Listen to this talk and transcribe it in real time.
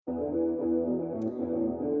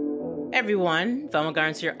Everyone, Velma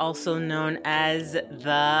Garnes here, also known as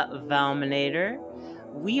the Valminator.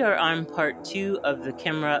 We are on part 2 of the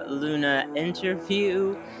Kimra Luna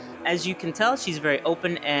interview. As you can tell, she's very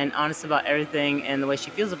open and honest about everything and the way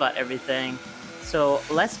she feels about everything. So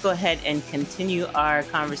let's go ahead and continue our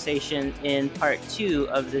conversation in part 2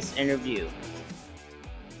 of this interview.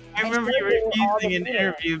 I remember you refusing an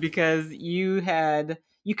interview because you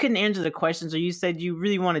couldn't answer the questions, or you said you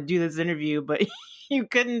really want to do this interview, but you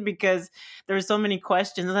couldn't because there were so many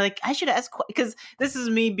questions. Like, I should ask, because this is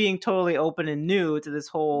me being totally open and new to this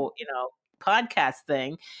whole, podcast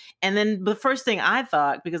thing. And then the first thing I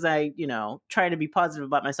thought, because I, try to be positive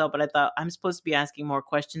about myself, but I thought I'm supposed to be asking more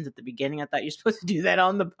questions at the beginning. I thought you're supposed to do that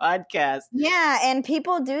on the podcast. Yeah, and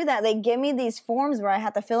people do that. They give me these forms where I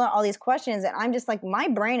have to fill out all these questions, and I'm just like, my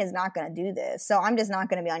brain is not going to do this, so I'm just not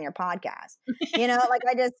going to be on your podcast. That's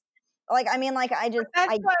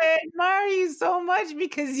why I admire you so much,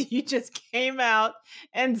 because you just came out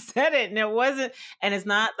and said it, and it wasn't, and it's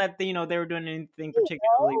not that they were doing anything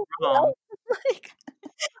particularly wrong.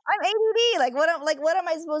 I'm ADD. Like what am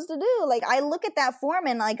I supposed to do? Like, I look at that form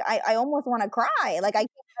and I almost want to cry. Like I can't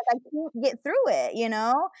get through it,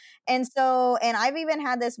 And so, and I've even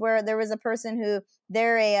had this where there was a person who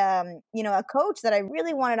they're a coach that I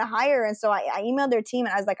really wanted to hire. And so I emailed their team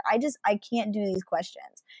and I was like, I can't do these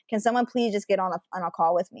questions. Can someone please just get on a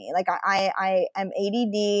call with me? Like I am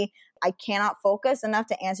ADD. I cannot focus enough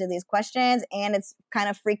to answer these questions. And it's kind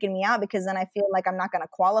of freaking me out because then I feel like I'm not going to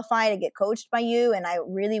qualify to get coached by you. And I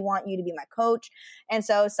really want you to be my coach. And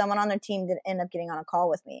so someone on their team did end up getting on a call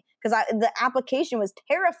with me because the application was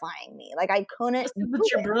terrifying me. Like I couldn't. But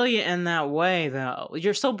you're brilliant in that way, though.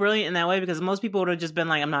 You're so brilliant in that way because most people would have just been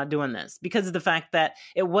like, I'm not doing this, because of the fact that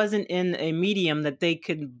it wasn't in a medium that they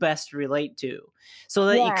could best relate to. So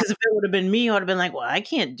that, because if it would have been me, I would have been like, well, I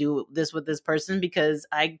can't do this with this person because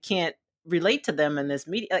I can't relate to them in this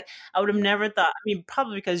media. Like, I would have never thought. I mean,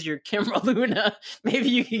 probably because you're Kimra Luna, maybe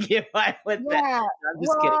you could get by with that. I'm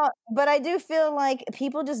just kidding. But I do feel like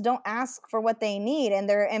people just don't ask for what they need and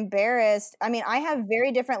they're embarrassed. I mean, I have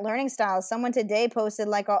very different learning styles. Someone today posted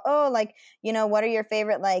like, what are your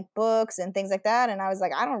favorite like books and things like that? And I was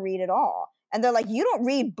like, I don't read at all. And they're like, you don't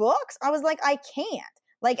read books? I was like, I can't.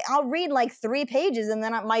 Like, I'll read like 3 pages and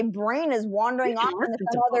then my brain is wandering off into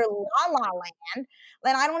some other la la land.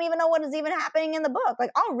 And I don't even know what is even happening in the book.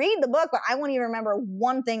 Like, I'll read the book, but I won't even remember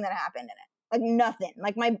one thing that happened in it. Like, nothing.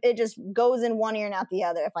 Like, it just goes in one ear and out the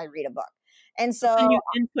other if I read a book. And so you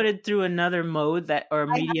input it through another mode medium.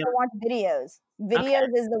 I have to watch videos. Videos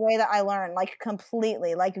is the way that I learn, like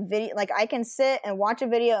completely. Like I can sit and watch a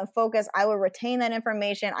video and focus. I will retain that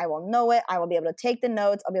information. I will know it. I will be able to take the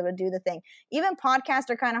notes. I'll be able to do the thing. Even podcasts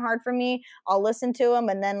are kind of hard for me. I'll listen to them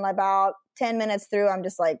and then about 10 minutes through, I'm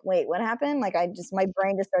just like, wait, what happened? Like my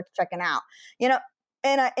brain just starts checking out,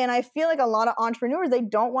 And I feel like a lot of entrepreneurs, they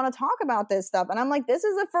don't want to talk about this stuff. And I'm like, this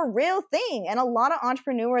is a for real thing. And a lot of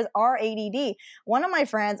entrepreneurs are ADD. One of my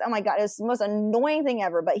friends, oh my God, it was the most annoying thing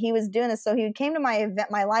ever, but he was doing this. So he came to my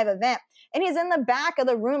live event, and he's in the back of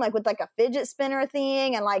the room, like with like a fidget spinner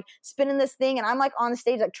thing and like spinning this thing. And I'm like on the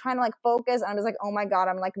stage, like trying to like focus. And I'm just like, oh my God,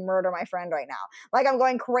 I'm like murder my friend right now. Like I'm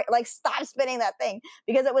going crazy, like stop spinning that thing,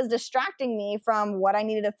 because it was distracting me from what I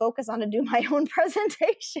needed to focus on to do my own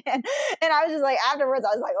presentation. And I was just like, afterwards,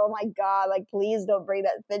 I was like, oh my God, like please don't bring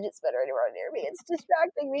that fidget spinner anywhere near me. It's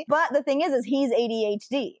distracting me. But the thing is he's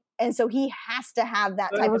ADHD. And so he has to have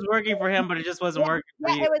that type. It was working for him, but it just wasn't working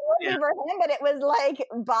for you. It was working for him, but it was like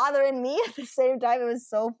bothering me at the same time. It was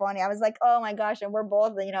so funny. I was like, oh my gosh. And we're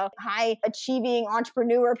both, high achieving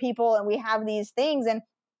entrepreneur people. And we have these things and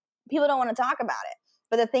people don't want to talk about it.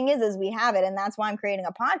 But the thing is we have it. And that's why I'm creating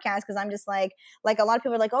a podcast, because I'm just like a lot of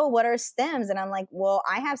people are like, oh, what are stems? And I'm like, well,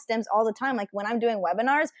 I have stems all the time. Like when I'm doing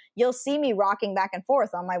webinars, you'll see me rocking back and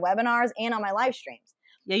forth on my webinars and on my live streams.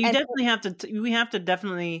 Yeah, you definitely have to. We have to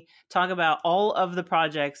definitely talk about all of the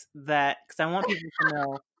projects because I want people to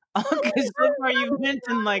know. Because so far you've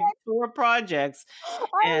mentioned like 4 projects.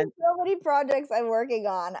 I have so many projects I'm working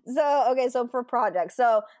on. So for projects,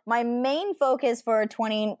 so my main focus for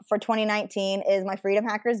 2019 is my Freedom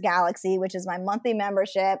Hackers Galaxy, which is my monthly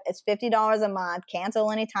membership. It's $50 a month,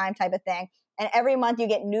 cancel anytime type of thing. And every month you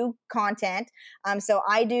get new content. So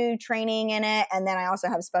I do training in it. And then I also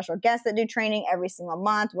have special guests that do training every single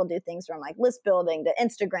month. We'll do things from like list building to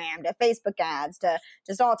Instagram to Facebook ads to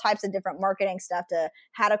just all types of different marketing stuff to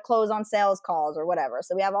how to close on sales calls or whatever.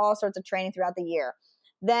 So we have all sorts of training throughout the year.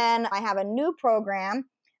 Then I have a new program,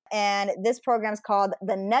 and this program is called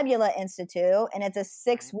the Nebula Institute. And it's a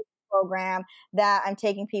 6-week program that I'm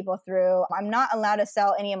taking people through. I'm not allowed to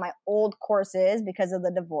sell any of my old courses because of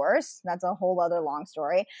the divorce. That's a whole other long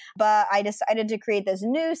story. But I decided to create this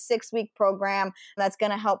new 6-week program that's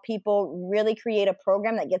going to help people really create a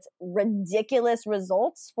program that gets ridiculous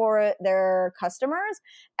results for their customers,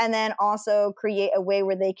 and then also create a way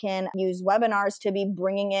where they can use webinars to be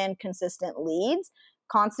bringing in consistent leads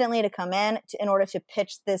constantly to come in order to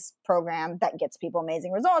pitch this program that gets people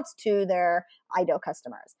amazing results to their ideal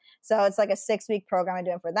customers. So it's like a 6-week program I'm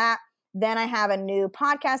doing for that. Then I have a new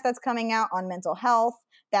podcast that's coming out on mental health.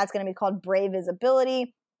 That's going to be called Brave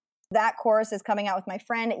Visibility. That course is coming out with my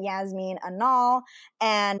friend Yasmin Anal,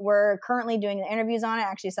 and we're currently doing the interviews on it.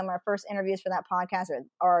 Actually, some of our first interviews for that podcast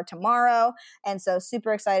are tomorrow, and so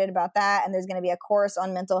super excited about that. And there's going to be a course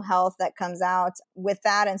on mental health that comes out with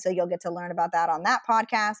that, and so you'll get to learn about that on that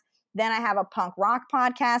podcast. Then I have a punk rock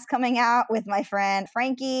podcast coming out with my friend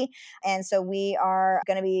Frankie. And so we are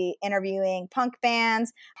going to be interviewing punk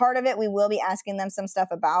bands. Part of it, we will be asking them some stuff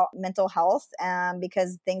about mental health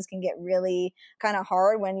because things can get really kind of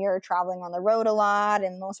hard when you're traveling on the road a lot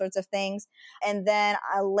and all sorts of things. And then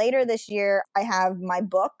later this year, I have my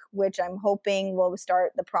book, which I'm hoping we'll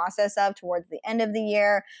start the process of towards the end of the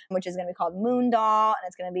year, which is going to be called Moondoll. And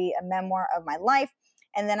it's going to be a memoir of my life.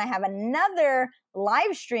 And then I have another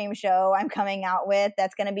live stream show I'm coming out with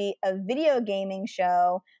that's going to be a video gaming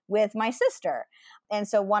show with my sister. And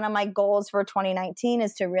so one of my goals for 2019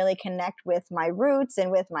 is to really connect with my roots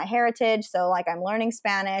and with my heritage. So like I'm learning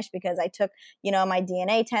Spanish because I took, my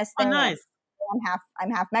DNA testing. Oh, nice.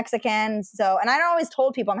 I'm half Mexican. So, and I always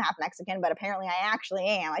told people I'm half Mexican, but apparently I actually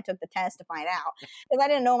am. I took the test to find out because I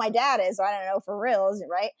didn't know my dad is, so I don't know for real,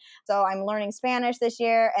 right? So I'm learning Spanish this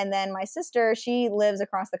year. And then my sister, she lives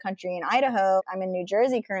across the country in Idaho. I'm in New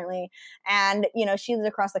Jersey currently. And, she lives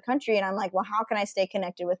across the country. And I'm like, well, how can I stay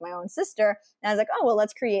connected with my own sister? And I was like, oh, well,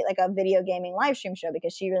 let's create like a video gaming live stream show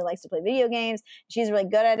because she really likes to play video games. She's really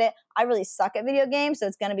good at it. I really suck at video games. So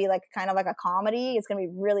it's going to be like kind of like a comedy. It's going to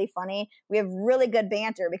be really funny. We have really good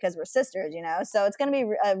banter because we're sisters, so it's going to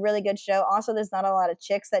be a really good show. Also, there's not a lot of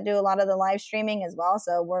chicks that do a lot of the live streaming as well,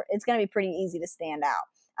 so it's going to be pretty easy to stand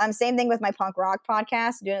out. Same thing with my punk rock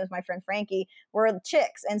podcast, doing it with my friend Frankie. We're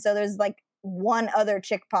chicks, and so there's like one other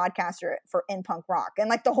chick podcaster in punk rock and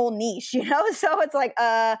like the whole niche, so it's like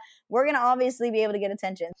we're going to obviously be able to get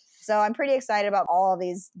attention. So I'm pretty excited about all of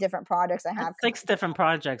these different projects I have. 6 different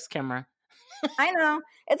projects, Kimra. I know.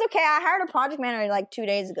 It's okay. I hired a project manager like 2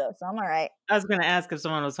 days ago, so I'm all right. I was going to ask if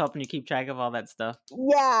someone was helping you keep track of all that stuff.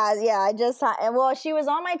 Yeah. She was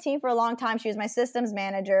on my team for a long time. She was my systems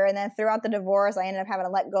manager. And then throughout the divorce, I ended up having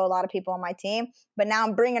to let go a lot of people on my team. But now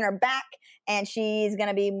I'm bringing her back, and she's going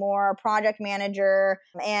to be more project manager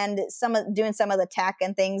and doing some of the tech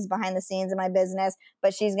and things behind the scenes in my business.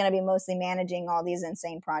 But she's going to be mostly managing all these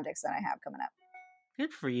insane projects that I have coming up.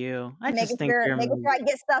 Good for you. Making sure I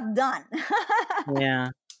get stuff done. Yeah,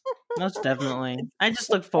 most definitely. I just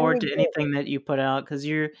look forward to anything that you put out because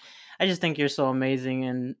I just think you're so amazing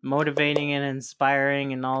and motivating and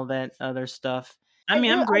inspiring and all that other stuff.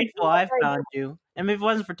 I'm grateful I found you. I mean, if it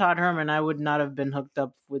wasn't for Todd Herman, I would not have been hooked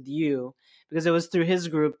up with you because it was through his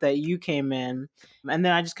group that you came in. And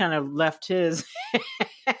then I just kind of left his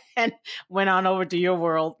and went on over to your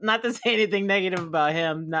world. Not to say anything negative about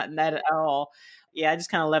him, not at all. Yeah, I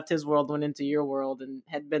just kind of left his world, went into your world, and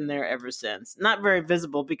had been there ever since. Not very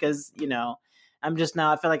visible because, I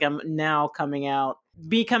feel like I'm now coming out,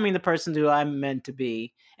 becoming the person who I'm meant to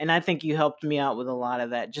be. And I think you helped me out with a lot of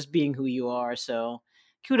that, just being who you are. So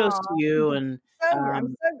kudos to you. And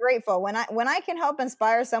I'm so grateful. When I can help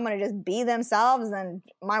inspire someone to just be themselves, then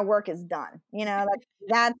my work is done.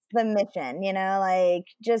 That's the mission,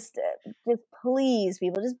 just please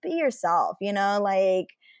people, just be yourself,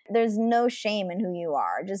 there's no shame in who you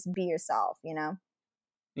are. Just be yourself,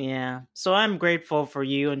 Yeah. So I'm grateful for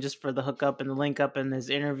you and just for the hookup and the link up in this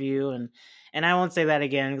interview. And I won't say that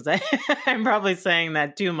again because I'm probably saying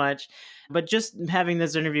that too much. But just having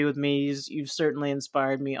this interview with me, you've certainly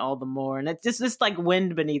inspired me all the more. And it's like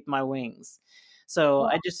wind beneath my wings. So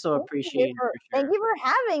I just so appreciate it. Thank you for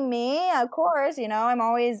having me. Of course, I'm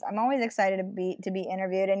always excited to be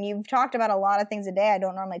interviewed. And you've talked about a lot of things today I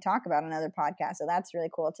don't normally talk about on other podcasts. So that's really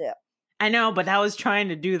cool too. I know, but I was trying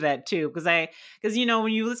to do that too because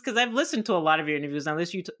when you listen, because I've listened to a lot of your interviews, and I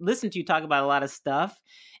listen to you talk about a lot of stuff,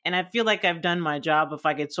 and I feel like I've done my job if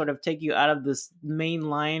I could sort of take you out of this main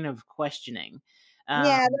line of questioning.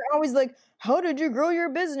 Yeah, they're always like, "How did you grow your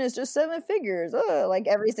business to 7 figures?" Like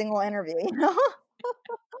every single interview,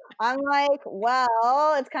 I'm like,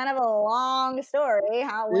 well, it's kind of a long story.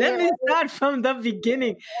 Let me start from the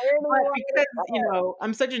beginning. Where do you But want me to because, start?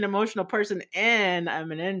 I'm such an emotional person and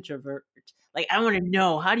I'm an introvert, like I want to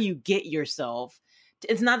know, how do you get yourself?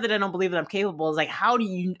 It's not that I don't believe that I'm capable. It's like, how do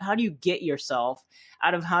you get yourself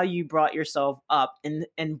out of how you brought yourself up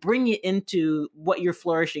and bring it into what you're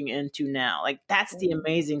flourishing into now? Like that's the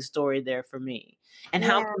amazing story there for me. And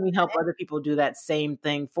how Yeah. can we help other people do that same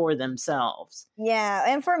thing for themselves? Yeah,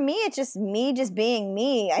 and for me, it's just me just being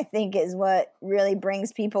me, I think is what really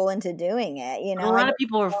brings people into doing it, But a I lot of get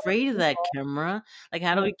people are so many afraid of that, people camera. Like,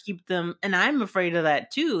 how do yeah, we keep them? And I'm afraid of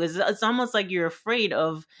that too. It's almost like you're afraid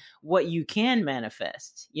of what you can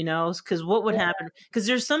manifest, Because what would yeah, happen? Because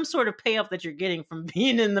there's some sort of payoff that you're getting from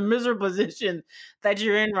being in the miserable position that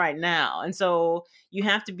you're in right now. And so you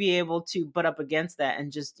have to be able to butt up against that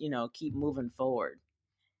and just, keep moving forward.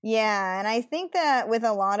 yeah, and I think that with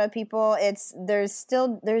a lot of people,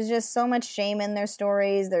 there's just so much shame in their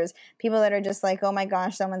stories. There's people that are just like, "Oh my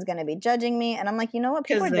gosh, someone's going to be judging me," and I'm like, you know what?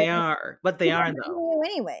 Because they are, but they People are are judging though. you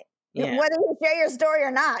anyway. Yeah. Whether you share your story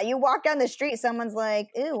or not, you walk down the street, someone's like,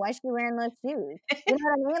 "Ew, why is she wearing those shoes?" You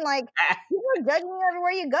know what I mean? Like people are judging you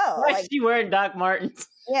everywhere you go. Why is Like she wearing Doc Martens?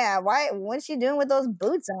 yeah, what's she doing with those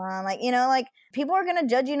boots on? Like, like people are gonna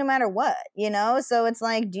judge you no matter what. So it's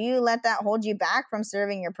like, do you let that hold you back from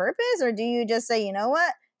serving your purpose? Or do you just say, you know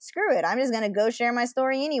what? Screw it. I'm just gonna go share my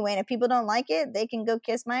story anyway. And if people don't like it, they can go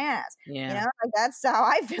kiss my ass. Yeah. Like that's how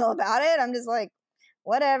I feel about it. I'm just like,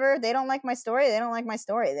 whatever. They don't like my story. They don't like my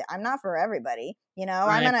story. I'm not for everybody. Right.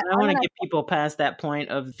 I'm I want to gonna get people past that point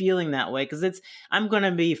of feeling that way because I'm going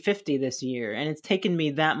to be 50 this year and it's taken me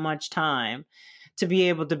that much time to be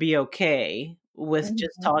able to be okay with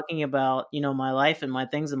just Mhm. talking about, my life and my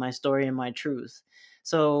things and my story and my truth.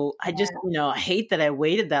 So I just, I hate that I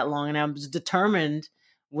waited that long and I was determined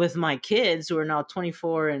with my kids who are now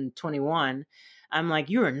 24 and 21. I'm like,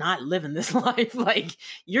 you are not living this life. Like,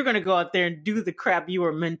 you're going to go out there and do the crap you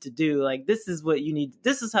were meant to do. Like, this is what you need.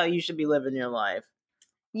 This is how you should be living your life.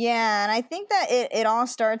 Yeah, and I think that it all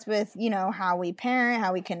starts with, how we parent,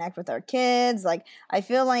 how we connect with our kids. Like, I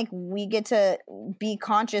feel like we get to be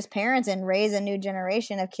conscious parents and raise a new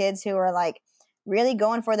generation of kids who are like really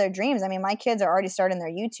going for their dreams. I mean, my kids are already starting their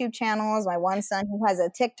YouTube channels. My one son, he has a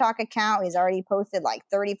TikTok account. He's already posted like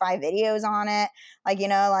 35 videos on it. Like,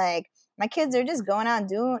 like my kids are just going out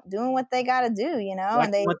and doing what they got to do, and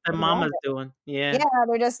Watching they what their love mama's it. doing. Yeah. Yeah,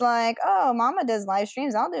 they're just like, "Oh, mama does live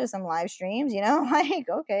streams. I'll do some live streams," like,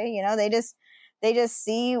 okay, they just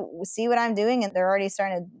see what I'm doing and they're already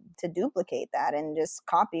starting to duplicate that and just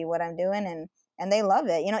copy what I'm doing and they love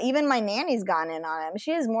it. Even my nanny's gotten in on it.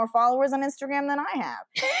 She has more followers on Instagram than I have.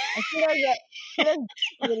 And she does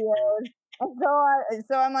videos. And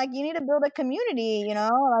so I'm like, you need to build a community,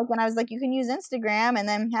 like, and I was like, you can use Instagram and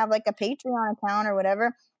then have like a Patreon account or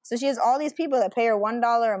whatever. So she has all these people that pay her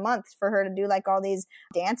 $1 a month for her to do like all these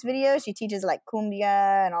dance videos. She teaches like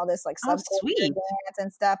cumbia and all this like Oh, subculture sweet. dance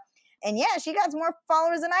and stuff. And yeah, she got more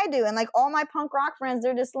followers than I do. And like all my punk rock friends,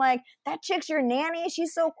 they're just like, that chick's your nanny.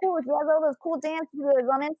 She's so cool. She has all those cool dance videos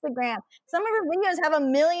on Instagram. Some of her videos have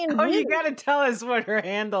 1 million Oh, views. you got to tell us what her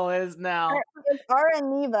handle is now. It's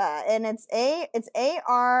Araniva, and it's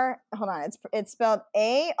A-R. Hold on, it's spelled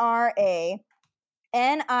Aranivah.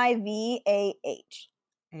 Aranivah.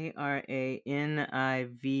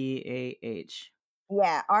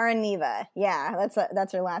 Yeah, Araniva. Yeah,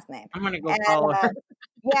 that's her last name. I'm gonna go And follow her.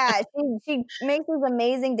 yeah, she makes these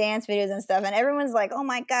amazing dance videos and stuff, and everyone's like, "Oh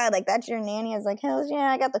my god, like that's your nanny?" I was like, "Hell yeah,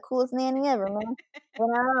 I got the coolest nanny ever, man."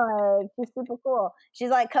 Like she's super cool. She's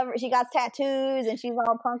like she got tattoos and she's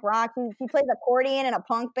all punk rock. She plays accordion in a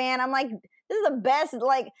punk band. I'm like, this is the best.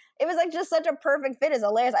 Like it was like just such a perfect fit. It's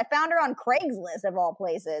hilarious. I found her on Craigslist of all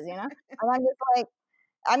places, And I'm just like.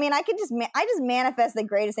 I mean, I just manifest the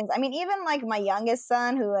greatest things. I mean, even like my youngest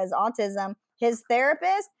son who has autism, his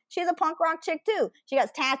therapist, she's a punk rock chick too. She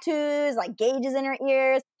got tattoos, like gauges in her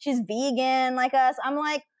ears. She's vegan like us. I'm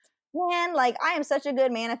like, man, like I am such a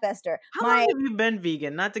good manifester. How long have you been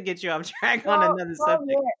vegan? Not to get you off track on 12, another 12 subject.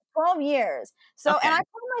 years, 12 years. So, Okay. and I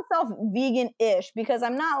call myself vegan-ish because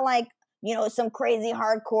I'm not like, some crazy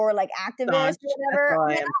hardcore like activist or whatever. That's how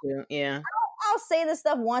I am too. Yeah. I'll say this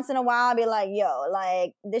stuff once in a while. I'll be like, yo,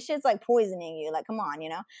 like this shit's like poisoning you. Like, come on,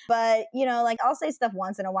 But, like I'll say stuff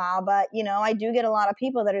once in a while. But, I do get a lot of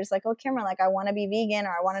people that are just like, oh, Kimra, like I want to be vegan or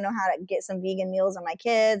I want to know how to get some vegan meals on my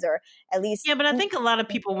kids or at least. Yeah, but I think a lot of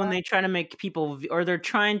people, when they try to make people or they're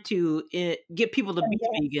trying to get people to be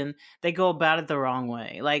vegan, they go about it the wrong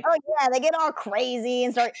way. Like, oh, yeah, they get all crazy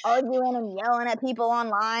and start arguing and yelling at people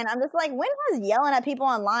online. I'm just like, when has yelling at people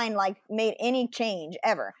online like made any change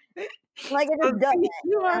ever? Like it So just doesn't, see,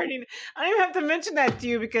 you you know? already. I don't even have to mention that to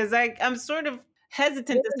you because I'm sort of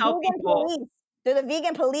hesitant They're to the tell vegan people. police. They're the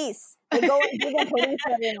vegan police. They go and vegan police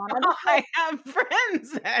everyone. I just I have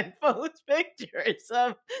friends that post pictures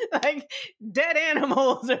of like dead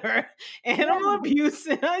animals or animal yeah. abuse,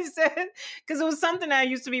 and I said because it was something I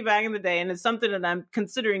used to be back in the day, and it's something that I'm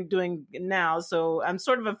considering doing now. So I'm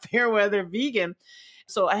sort of a fair weather vegan.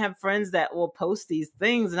 So I have friends that will post these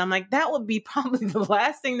things, and I'm like, that would be probably the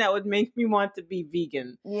last thing that would make me want to be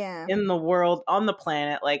vegan Yeah. in the world, on the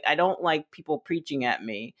planet. Like, I don't like people preaching at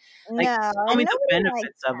me. Like, No, tell and me the nobody likes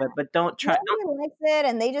benefits of it, but don't try. Don't nobody likes it,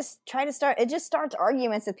 and they just try to start. It just starts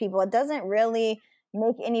arguments with people. It doesn't really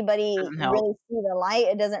make anybody doesn't help. really see the light.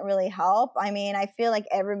 It doesn't really help. I mean, I feel like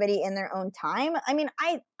everybody in their own time. I mean,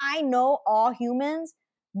 I know all humans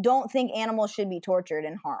don't think animals should be tortured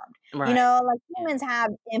and harmed. You Right. know, like Yeah. humans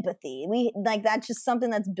have empathy. We like that's just something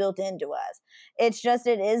that's built into us. It's just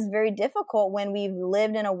it is very difficult when we've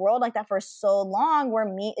lived in a world like that for so long where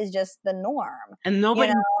meat is just the norm. And You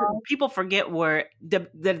nobody, know, people forget where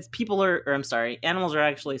people are, or I'm sorry, animals are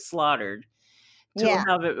actually slaughtered to yeah.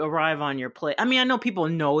 have it arrive on your plate. I mean, I know people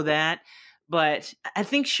know that, but I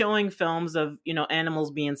think showing films of,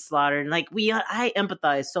 animals being slaughtered, like I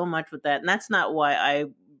empathize so much with that. And that's not why I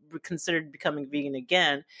considered becoming vegan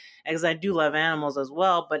again, because I do love animals as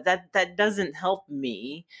well, but that doesn't help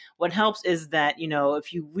me. What helps is that,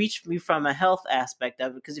 if you reach me from a health aspect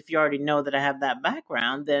of it, because if you already know that I have that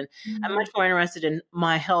background, then I'm much Mhm. more interested in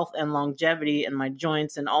my health and longevity and my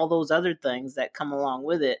joints and all those other things that come along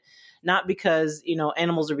with it. Not because,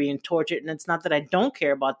 animals are being tortured. And it's not that I don't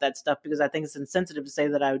care about that stuff, because I think it's insensitive to say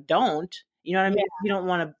that I don't. You know what I Yeah, mean? You don't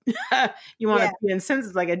want to, you want yeah. to be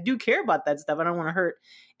insensitive. Like, I do care about that stuff. I don't want to hurt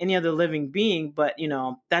any other living being, but,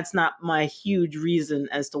 that's not my huge reason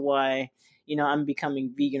as to why, I'm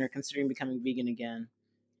becoming vegan or considering becoming vegan again.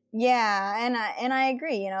 Yeah, and I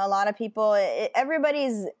agree. You know, a lot of people,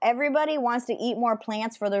 everybody wants to eat more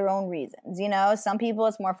plants for their own reasons. You know, some people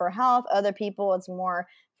it's more for health, other people it's more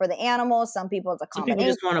for the animals, some people it's a Some people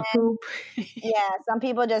combination. just want to poop. Yeah, some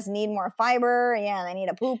people just need more fiber. Yeah, they need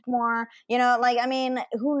to poop more. You know, like I mean,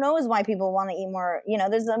 who knows why people want to eat more? You know,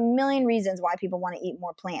 there's a million reasons why people want to eat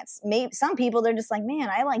more plants. Maybe some people they're just like, man,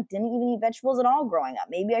 I like didn't even eat vegetables at all growing up.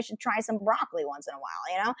 Maybe I should try some broccoli once in a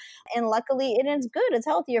while. You know, and luckily it is good. It's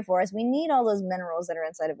healthier for us. We need all those minerals that are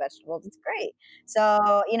inside of vegetables. It's great.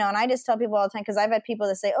 So you know, and I just tell people all the time because I've had people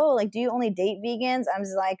that say, oh, like, do you only date vegans? I'm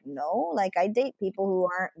just like, no, like I date people who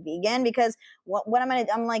aren't vegan because what I'm gonna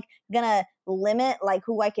I'm like gonna limit like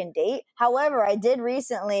who I can date. However, I did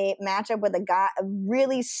recently match up with a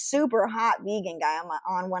really super hot vegan guy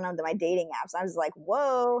on one of my dating apps. I was like,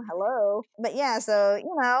 whoa, hello. But yeah, so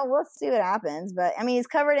you know, we'll see what happens. But I mean, he's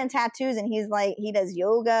covered in tattoos and he's like, he does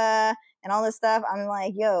yoga and all this stuff. I'm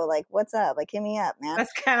like, yo, like, what's up? Like, hit me up, man.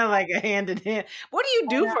 That's kind of like a hand in hand. What do you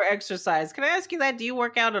do for exercise? Can I ask you that? Do you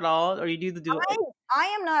work out at all, or you do I, I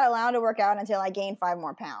am not allowed to work out until I gain 5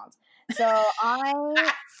 more pounds. So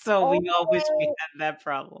So we only all wish we way had that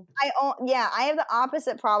problem. yeah, I have the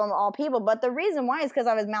opposite problem of all people. But the reason why is because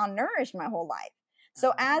I was malnourished my whole life.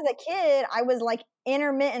 So as a kid, I was like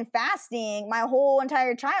intermittent fasting my whole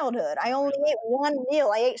entire childhood. I only ate one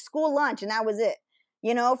meal. I ate school lunch and that was it,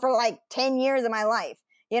 you know, for like 10 years of my life,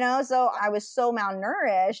 you know? So I was so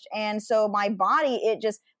malnourished. And so my body, it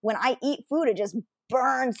just, when I eat food, it just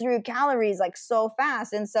burns through calories like so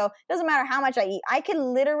fast. And so it doesn't matter how much I eat. I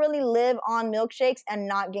can literally live on milkshakes and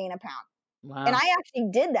not gain a pound. And Wow. I actually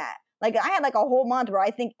did that. Like I had like a whole month where I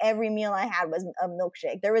think every meal I had was a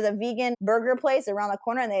milkshake. There was a vegan burger place around the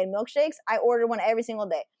corner and they had milkshakes. I ordered one every single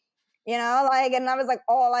day. You know, like and that was like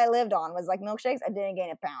all I lived on was like milkshakes. I didn't gain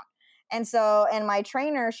a pound. And so, and my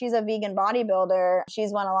trainer, she's a vegan bodybuilder.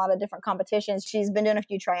 She's won a lot of different competitions. She's been doing a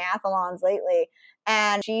few triathlons lately.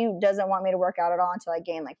 And she doesn't want me to work out at all until I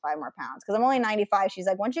gain like 5 more pounds. Cause I'm only 95. She's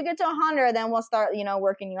like, once you get to 100, then we'll start, you know,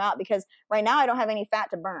 working you out. Because right now I don't have any fat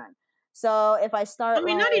to burn. So if I I start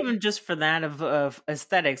mean, like not even just for that of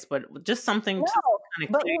aesthetics, but just something no, to kind of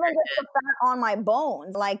but clear. even just the fat on my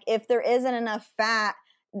bones, like if there isn't enough fat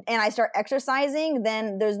and I start exercising,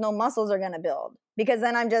 then there's no muscles are going to build because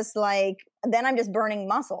then I'm just burning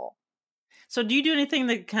muscle. So do you do anything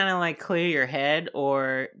that kind of like clear your head,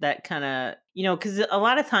 or that kind of, because a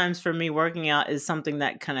lot of times for me, working out is something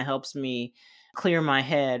that kind of helps me clear my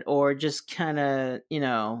head, or just kind of,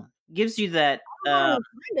 gives you that. I don't have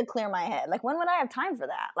any time to clear my head. Like when would I have time for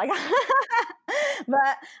that? Like,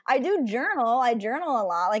 but I do journal. I journal a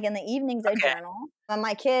lot. Like in the evenings, I Okay. journal. And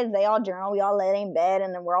my kids, they all journal. We all lay in bed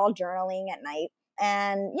and then we're all journaling at night.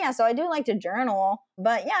 And yeah, so I do like to journal,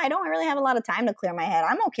 but yeah, I don't really have a lot of time to clear my head.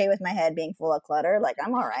 I'm okay with my head being full of clutter. Like,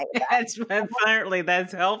 I'm all right with that. Apparently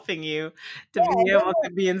that's helping you to Yeah, be it able doesn't,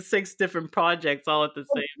 to be in 6 different projects all at the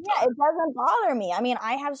same yeah, it doesn't bother me. I mean,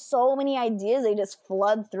 I have so many ideas, they just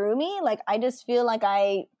flood through me. Like, I just feel like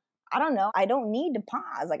I don't know, I don't need to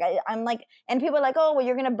pause. Like, I'm like, and people are like, oh, well,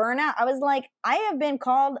 you're gonna burn out. I was like, I have been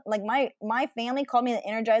called, like, my family called me the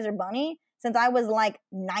Energizer Bunny since I was like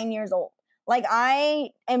 9 years old. Like, I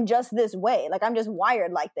am just this way. Like, I'm just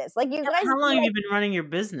wired like this. Like, you guys, How long have like, you been running your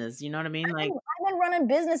business? You know what I mean? Like, I've been running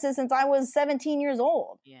businesses since I was 17 years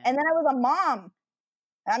old. yeah. And then I was a mom.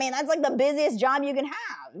 I mean, that's like the busiest job you can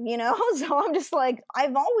have, you know? So I'm just like,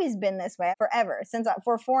 I've always been this way forever since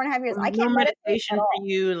for 4.5 years. I No can't meditate meditation at all. for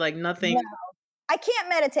you, like nothing. No, I can't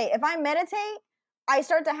meditate. If I meditate, I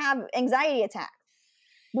start to have anxiety attacks.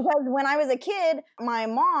 Because when I was a kid, my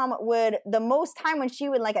mom would, the most time when she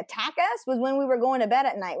would like attack us was when we were going to bed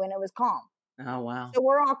at night when it was calm. Oh, wow. So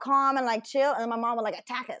we're all calm and like chill, and then my mom would like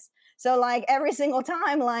attack us. So like every single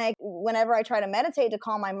time, like whenever I try to meditate to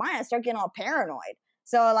calm my mind, I start getting all paranoid.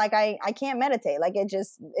 So like I can't meditate. Like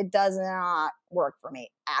it does not work for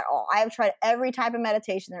me at all. I have tried every type of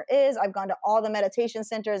meditation there is. I've gone to all the meditation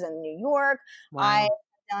centers in New York. Wow.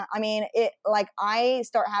 I mean, it like I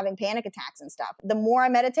start having panic attacks and stuff. The more I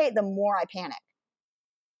meditate, the more I panic.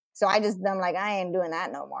 So I'm like, I ain't doing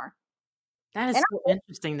that no more. That is And so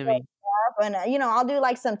interesting to me. And you know, I'll do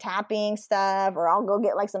like some tapping stuff, or I'll go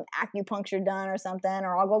get like some acupuncture done or something,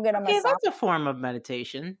 or I'll go get a Okay, massage. that's a form of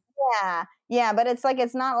meditation. Yeah, but it's like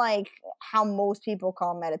it's not like how most people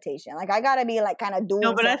call meditation. Like I gotta be like kind of doing.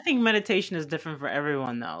 No, but I something. think meditation is different for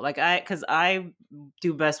everyone though. Like because I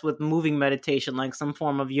do best with moving meditation, like some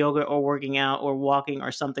form of yoga or working out or walking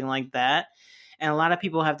or something like that. And a lot of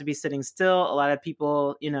people have to be sitting still. A lot of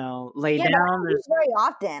people, you know, lay Yeah, but I down. don't do it very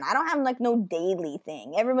often. I don't have like no daily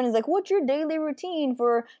thing. Everybody's like, "What's your daily routine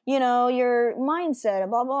for you know your mindset?" And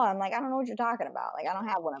blah blah. I'm like, I don't know what you're talking about. Like I don't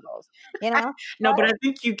have one of those. You know? No, but I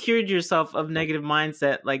think you cured yourself of negative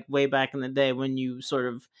mindset like way back in the day when you sort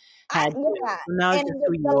of had to. Yeah. Now it's And just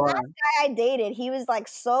who the you are. last guy I dated, he was like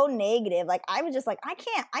so negative. Like I was just like, I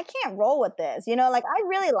can't roll with this. You know, like I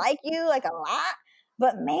really like you like a lot,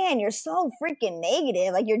 but man, you're so freaking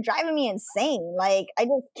negative. Like you're driving me insane. Like I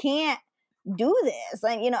just can't do this.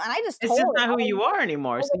 Like, you know, and I just It's told just him, not I who was you are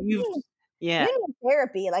anymore. So like, yeah. you need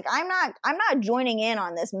therapy. Like I'm not joining in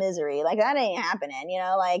on this misery. Like that ain't happening. You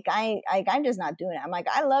know, like I'm just not doing it. I'm like,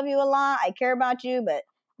 I love you a lot. I care about you, but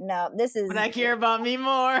no, this is. But I care about me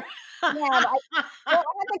more. Yeah, but I have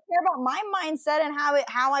to care about my mindset and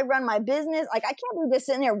how I run my business. Like I can't be just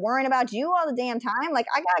sitting there worrying about you all the damn time. Like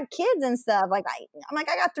I got kids and stuff. Like I'm like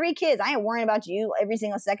I got 3 kids. I ain't worrying about you every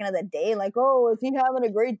single second of the day. Like, oh, is he having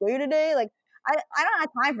a great day today? Like I don't have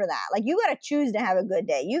time for that. Like you got to choose to have a good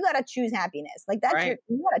day. You got to choose happiness. Like that's Right.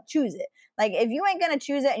 you got to choose it. Like if you ain't gonna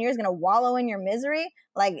choose it and you're just gonna wallow in your misery,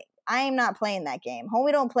 like I am not playing that game.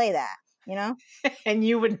 Homie, don't play that. You know. And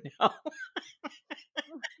you would know.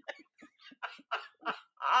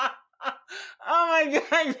 Oh my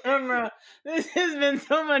God, Camera. This has been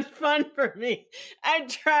so much fun for me. I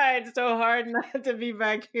tried so hard not to be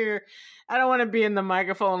back here. I don't want to be in the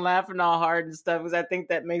microphone laughing all hard and stuff because I think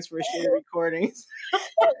that makes for shitty recordings.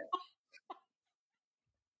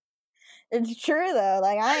 It's true though.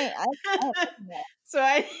 Like So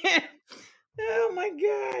oh my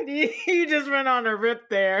God, you just went on a rip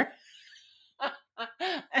there.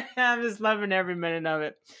 I'm just loving every minute of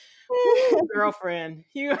it. Ooh, girlfriend,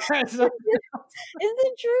 you are so. It's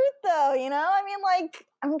the truth though, you know? I mean, like,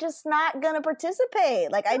 I'm just not gonna participate.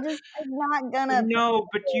 Like, I'm not gonna. No,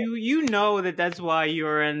 but you know that's why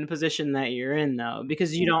you're in the position that you're in, though,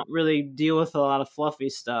 because you don't really deal with a lot of fluffy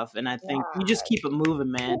stuff, and I think you just keep it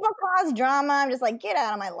moving, man. People cause drama. I'm just like, get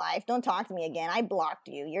out of my life. Don't talk to me again. I blocked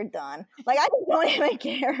you. You're done. Like, I just don't even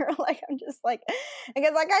care. Like, I'm just like,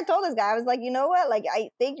 because like I told this guy, I was like, you know what? Like, I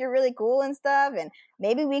think you're really cool and stuff, and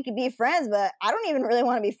maybe we could be friends, but I don't even really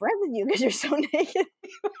want to be friends with you because you're so negative.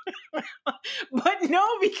 But no,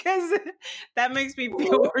 because that makes me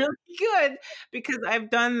feel really good because I've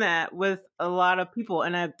done that with a lot of people,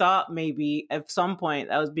 and I thought maybe at some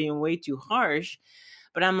point I was being way too harsh.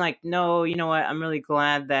 But I'm like, no, you know what? I'm really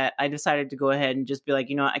glad that I decided to go ahead and just be like,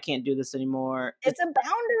 you know what? I can't do this anymore. It's a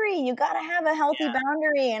boundary. You got to have a healthy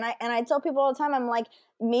boundary. And I tell people all the time, I'm like,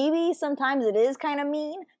 maybe sometimes it is kind of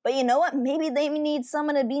mean, but you know what? Maybe they need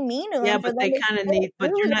someone to be mean to them. Yeah, but they kind of need,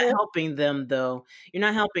 but you're not helping them though. You're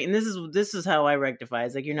not helping. And this is how I rectify.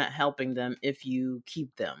 It's like, you're not helping them if you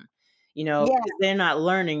keep them. Yeah. because they're not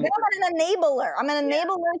learning. Then I'm an enabler. I'm an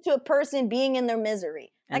enabler to a person being in their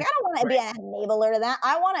misery. Like, I don't want to be an enabler to that.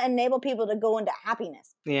 I want to enable people to go into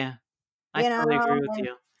happiness. Yeah, I You totally know? agree with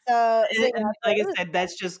you. So And like I said,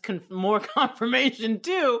 that's just more confirmation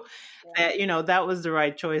too that that was the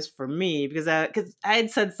right choice for me, because I had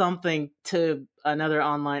said something to another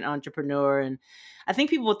online entrepreneur, and I think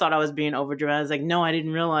people thought I was being overdramatic. I was like, no, I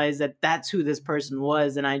didn't realize that that's who this person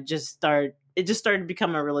was, and it just started to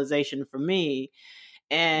become a realization for me.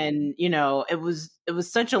 And it was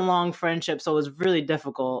such a long friendship, so it was really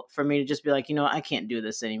difficult for me to just be like, I can't do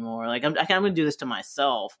this anymore. Like, I'm going to do this to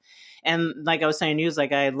myself. And like I was saying,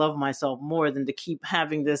 like, I love myself more than to keep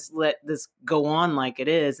having let this go on like it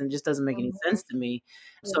is, and it just doesn't make any sense to me.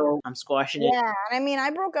 So I'm squashing it. Yeah, and I mean, I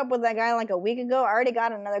broke up with that guy like a week ago. I already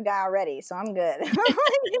got another guy already, so I'm good. Just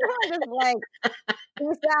like,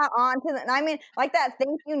 peace out on to the. I mean, like that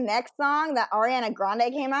 "Thank You Next" song that Ariana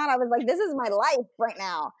Grande came out. I was like, this is my life right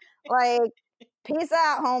now. Like, peace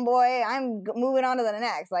out, homeboy. I'm moving on to the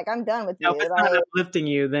next. Like, I'm done with you. If it's Like, not uplifting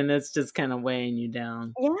you, then it's just kind of weighing you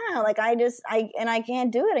down. yeah, like I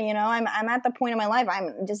can't do it. I'm at the point in my life.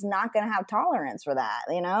 I'm just not gonna have tolerance for that.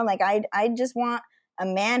 Like I just want a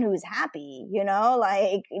man who's happy.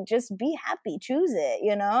 Like, just be happy, choose it.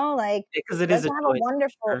 Like, Because it let's is a have choice. a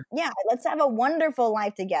wonderful, Sure. let's have a wonderful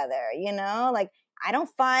life together. Like, I don't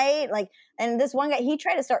fight. Like, and this one guy, he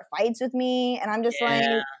tried to start fights with me, and I'm just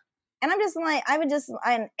like, I would just,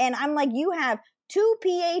 and I'm like, you have 2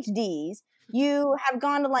 PhDs. You have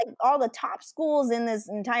gone to like all the top schools in this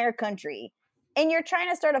entire country, and you're trying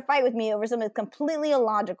to start a fight with me over something completely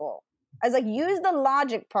illogical. I was like, use the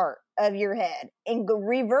logic part of your head and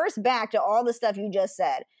reverse back to all the stuff you just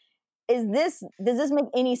said. Does this make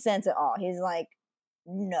any sense at all? He's like,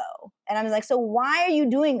 no. And I was like, so why are you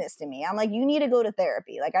doing this to me? I'm like, you need to go to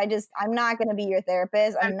therapy. Like, I'm not going to be your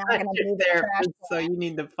therapist. I'm not going to be the trash can. So you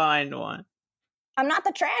need to find one. I'm not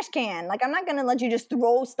the trash can. Like, I'm not going to let you just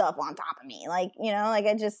throw stuff on top of me. Like, like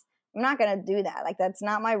I'm not going to do that. Like, that's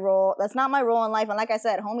not my role. That's not my role in life. And like I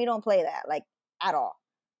said, homie, don't play that, like, at all.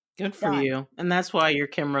 Good for you. And that's why you're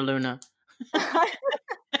Kimra Luna. I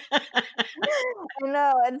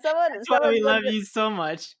know. And that's why we love you so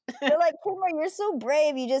much. They're like, Kimra, you're so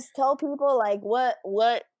brave. You just tell people like what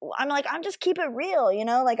I'm like, I'm just keep it real,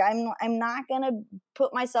 like I'm not gonna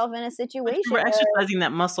put myself in a situation. We're exercising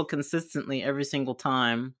that muscle consistently every single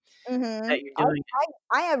time that you're doing it.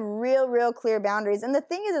 I have real clear boundaries. And the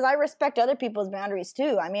thing is I respect other people's boundaries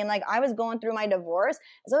too. I mean, like, I was going through my divorce,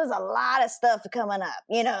 so there's a lot of stuff coming up,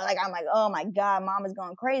 like, I'm like, oh my God, mom is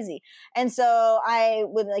going crazy. And so I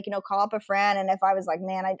would, like, call up a friend, and if I was like,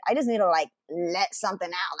 man, I just need to like let something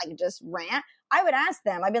out, like just rant, I would ask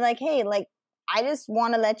them. I'd be like, hey, like, I just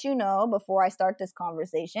want to let you know before I start this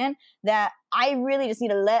conversation that I really just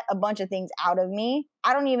need to let a bunch of things out of me.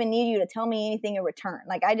 I don't even need you to tell me anything in return.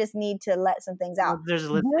 Like, I just need to let some things out. There's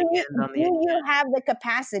a listening end on the end. Do you have the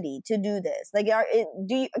capacity to do this? Like,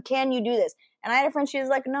 can you do this? And I had a friend, she was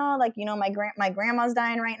like, no, like, my grandma's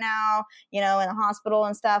dying right now, in the hospital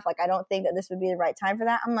and stuff. Like, I don't think that this would be the right time for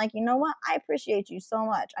that. I'm like, you know what? I appreciate you so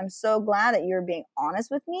much. I'm so glad that you're being honest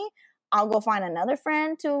with me. I'll go find another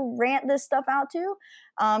friend to rant this stuff out to.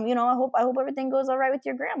 I hope everything goes all right with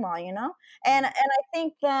your grandma, And I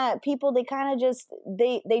think that people, they kind of just,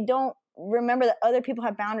 they don't remember that other people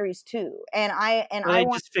have boundaries too. And I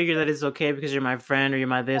just figure that it's okay because you're my friend, or you're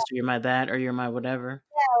my this, or you're my that, or you're my whatever.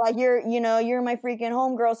 Yeah, like you're my freaking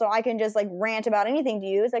homegirl, so I can just like rant about anything to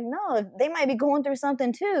you. It's like, no, they might be going through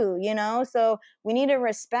something too, So we need to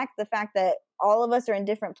respect the fact that all of us are in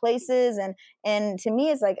different places, and to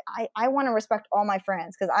me, it's like I want to respect all my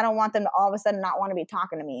friends, because I don't want them to all of a sudden not want to be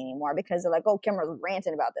talking to me anymore because they're like, oh, Kimra's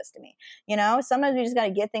ranting about this to me. Sometimes we just got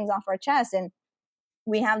to get things off our chest, and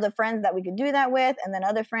we have the friends that we could do that with, and then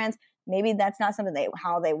other friends, maybe that's not something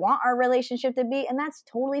how they want our relationship to be, and that's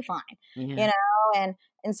totally fine. Yeah.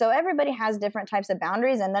 And so everybody has different types of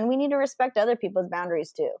boundaries, and then we need to respect other people's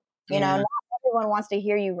boundaries too. Not everyone wants to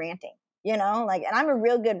hear you ranting. And I'm a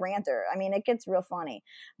real good ranter. I mean, it gets real funny,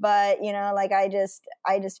 but like I just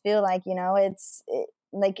feel like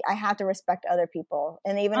like I have to respect other people,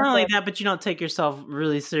 and even not only that, but you don't take yourself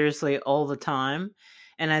really seriously all the time.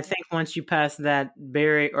 And I think once you pass that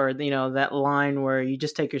barrier, or that line where you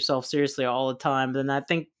just take yourself seriously all the time, then I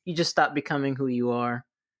think you just stop becoming who you are.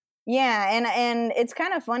 Yeah, and it's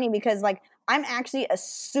kind of funny because like I'm actually a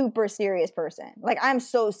super serious person. Like, I'm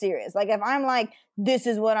so serious. Like, if I'm like, this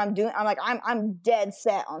is what I'm doing, I'm like, I'm dead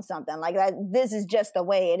set on something. Like, this is just the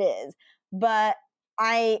way it is. But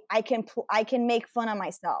I can make fun of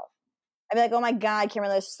myself. I'd be like, oh my God,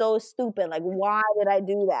 Kimberly, that's so stupid. Like, why did I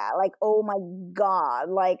do that? Like, oh my God,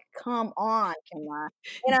 like, come on, Kimberly.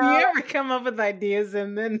 You Do you know, ever come up with ideas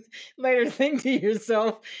and then later think to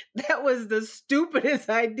yourself, that was the stupidest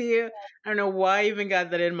idea? I don't know why I even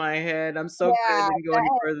got that in my head. I'm so glad it yeah, didn't go any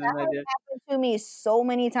further that than I has did. happened to me so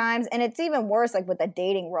many times, and it's even worse, like with the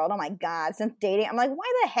dating world. Oh my God, since dating, I'm like,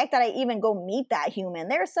 why the heck did I even go meet that human?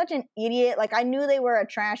 They're such an idiot. Like I knew they were a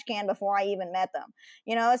trash can before I even met them.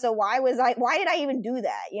 You know, so why did I even do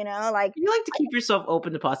that? You know, like You like to keep yourself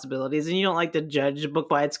open to possibilities and you don't like to judge a book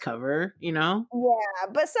by its cover, you know? yeah,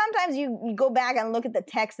 but sometimes you go back and look at the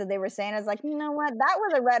text that they were saying. It's like, you know what, that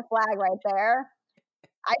was a red flag right there.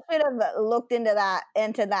 I should have looked into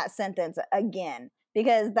that sentence again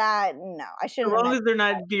because that no, I As shouldn't have long met.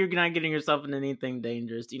 as you're not getting yourself into anything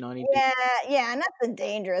dangerous, you know, anything. Yeah, yeah, nothing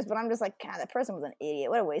dangerous, but I'm just like, God, that person was an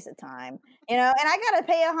idiot. What a waste of time, you know. And I gotta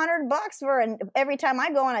pay $100 for every time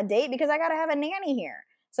I go on a date because I gotta have a nanny here.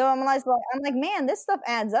 So I'm like, man, this stuff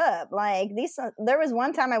adds up. Like there was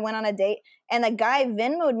one time I went on a date and the guy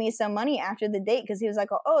Venmoed me some money after the date because he was like,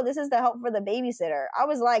 oh, this is the help for the babysitter. I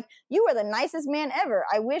was like, you were the nicest man ever.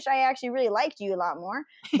 I wish I actually really liked you a lot more,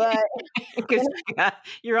 but Because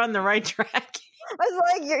you're on the right track. I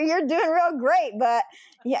was like, you're doing real great, but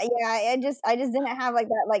yeah, I just didn't have like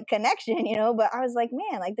that like connection, you know. But I was like,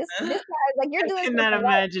 man, like this guy, like you're I doing cannot something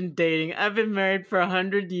right. imagine dating. I've been married for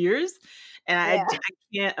 100 years, and I Yeah,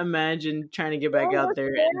 can't imagine trying to get it back was out the there.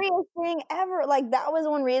 And scariest thing ever. Like that was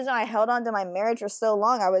one reason I held on to my marriage for so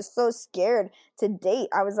long. I was so scared to date.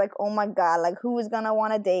 I was like, oh my God, like who is gonna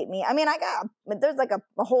want to date me? I mean, but there's like a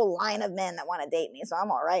whole line of men that want to date me, so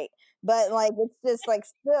I'm all right. But like, it's just like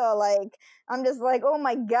still like I'm just like, oh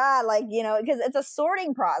my God, like you know, because it's a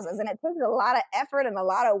sorting process and it takes a lot of effort and a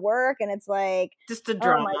lot of work, and it's like, just the oh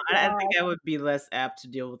drama. my I think God. I would be less apt to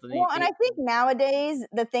deal with Well, and I think anything. nowadays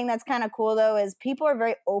the thing that's kind of cool though is people are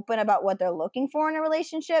very open about what they're looking for in a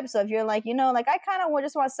relationship. So if you're like, you know, like I kind of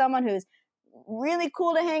just want someone who's really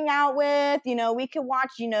cool to hang out with, you know, we could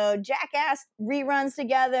watch, you know, Jackass reruns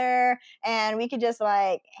together and we could just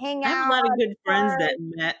like hang I have a out. lot of good friends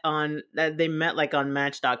that they met like on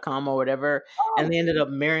Match.com or whatever, and they ended up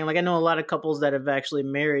marrying. Like I know a lot of couples that have actually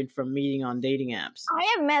married from meeting on dating apps.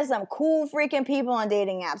 I have met some cool freaking people on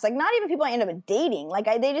dating apps. Like not even people I ended up dating. Like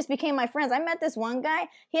they just became my friends. I met this one guy.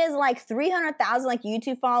 He has like 300,000 like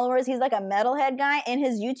YouTube followers. He's like a metalhead guy, and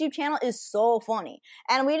his YouTube channel is so funny.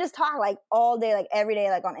 And we just talk like all day, like every day,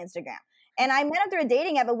 like on Instagram. And I met him through a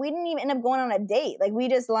dating app, but we didn't even end up going on a date. Like we were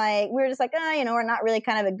just like, you know, we're not really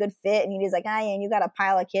kind of a good fit. And he's like, yeah, and you got a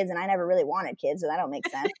pile of kids, and I never really wanted kids, so that don't make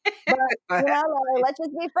sense. But you know, like, let's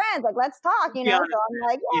just be friends. Like let's talk, you Be know. honest, So I'm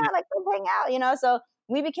like, you know, yeah, like let's hang out, you know. So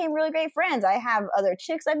we became really great friends. I have other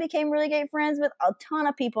chicks I became really great friends with, a ton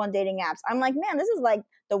of people on dating apps. I'm like, man, this is like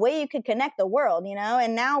the way you could connect the world, you know?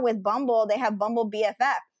 And now with Bumble, they have Bumble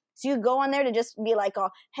BFF. So you go on there to just be like, oh,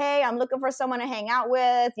 hey, I'm looking for someone to hang out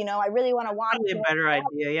with. You know, I really want to watch. probably a better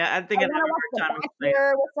idea. Yeah, I think I I'd have want to watch a The hard time explaining.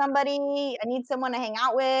 Bachelor with somebody. I need someone to hang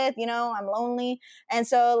out with. You know, I'm lonely, and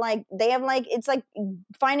so like they have like it's like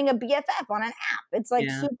finding a BFF on an app. It's like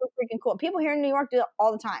Yeah. super freaking cool. People here in New York do it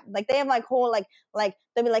all the time. Like they have like whole like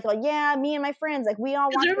they'll be like, oh yeah, me and my friends, like we all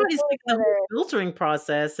Because watch this everybody's show like the together. whole filtering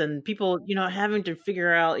process and people, having to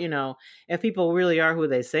figure out, if people really are who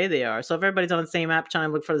they say they are. So if everybody's on the same app trying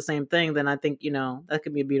to look for the same thing, then I think, that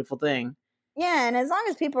could be a beautiful thing. Yeah, and as long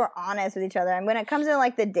as people are honest with each other, and when it comes to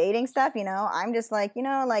like the dating stuff, you know, I'm just like, you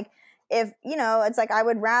know, like if you know, it's like I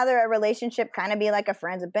would rather a relationship kind of be like a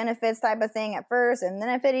friends with benefits type of thing at first, and then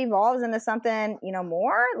if it evolves into something, you know,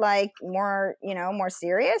 more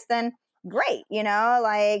serious, then great, you know,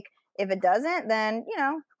 like if it doesn't, then you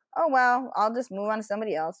know, oh well, I'll just move on to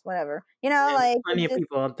somebody else, whatever, you know, Yeah, there's like plenty it's of just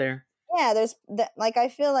people out there. yeah, there's like I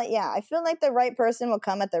feel like the right person will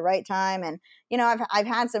come at the right time, and you know I've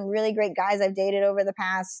had some really great guys I've dated over the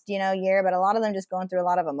past year, but a lot of them just going through a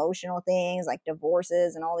lot of emotional things like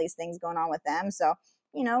divorces and all these things going on with them. So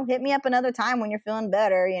you know, hit me up another time when you're feeling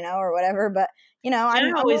better, you know, or whatever. But you know, Yeah, I'm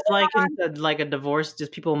I always moving likened on. to like a divorce,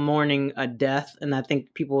 just people mourning a death, and I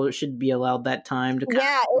think people should be allowed that time to kind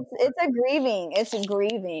Yeah, it's a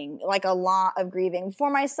grieving, like a lot of grieving. For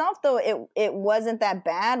myself though, it wasn't that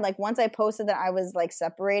bad. Like once I posted that I was like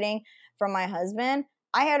separating from my husband,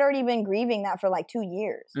 I had already been grieving that for like 2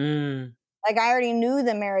 years. of. Like I already knew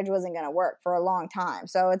the marriage wasn't going to work for a long time.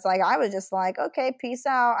 So it's like I was just like, okay, peace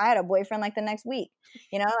out. I had a boyfriend like the next week.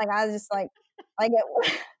 You know, like I was just like it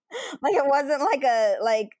like it wasn't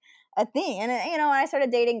like a thing. And you know, I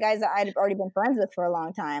started dating guys that I'd already been friends with for a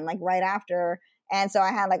long time, like right after. And so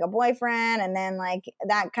I had like a boyfriend, and then like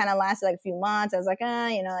that kind of lasted like a few months. I was like,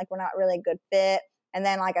 you know, like we're not really a good fit. And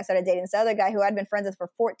then like I started dating this other guy who I'd been friends with for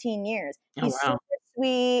 14 years. Oh, He's wow. super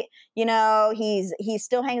sweet, you know, he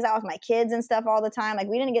still hangs out with my kids and stuff all the time. Like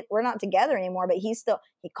we're not together anymore, but he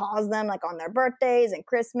calls them like on their birthdays and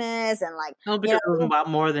Christmas and like, Oh, you because it was know, about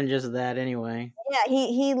more than just that anyway. yeah,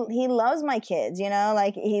 he loves my kids, you know,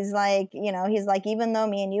 like he's like, you know, he's like, even though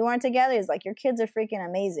me and you aren't together, he's like, your kids are freaking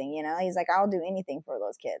amazing, you know. He's like, I'll do anything for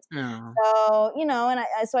those kids. Oh. So, you know, and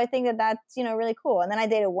I think that that's, you know, really cool. And then I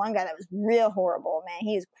dated one guy that was real horrible, man.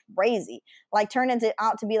 He's crazy. Like turned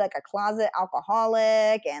out to be like a closet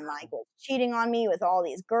alcoholic and like was cheating on me with all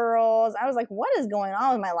these girls. I was like, what is going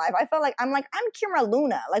on with my life? I felt like I'm Kimra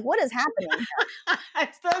Luna. Like, what is happening? I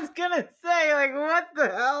was gonna say, like, what the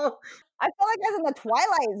hell? I felt like I was in the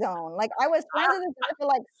Twilight Zone. Like I was friends with this guy for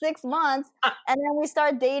like 6 months, and then we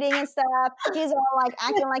start dating and stuff. He's all like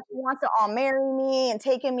acting like he wants to all marry me and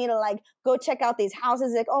taking me to like go check out these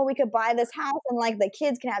houses. Like, oh, we could buy this house and like the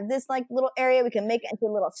kids can have this like little area. We can make it into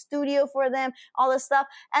a little studio for them. All this stuff,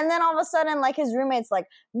 and then all of a sudden, like his roommate's like,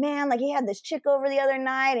 man, like he had this chick over the other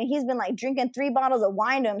night, and he's been like drinking 3 bottles of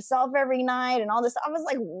wine to himself every night, and all this stuff. I was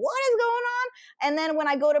like, what is going on? And then when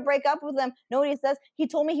I go to break up with him, know what he says? He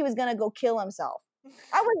told me he was gonna go kill himself.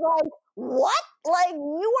 I was like, what? Like,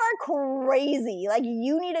 you are crazy. Like,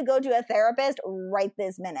 you need to go to a therapist right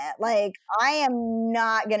this minute. Like, I am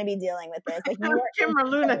not going to be dealing with this. Like, I'm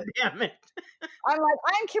Kimra Luna, damn it. I'm like,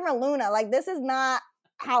 I'm Kimra Luna. Like, this is not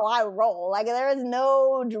how I roll. Like, there is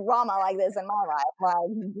no drama like this in my life.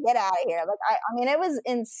 Like, get out of here. Like, I mean, it was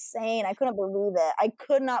insane. I couldn't believe it. I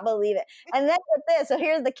could not believe it. And then with this, so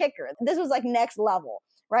here's the kicker. This was like next level,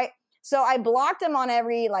 right? So I blocked him on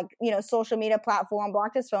every like, you know, social media platform,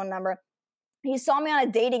 blocked his phone number. He saw me on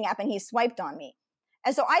a dating app and he swiped on me.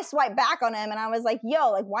 And so I swiped back on him and I was like, yo,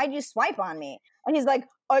 like, why'd you swipe on me? And he's like,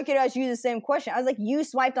 I could ask you the same question. I was like, you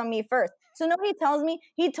swiped on me first. So nobody tells me,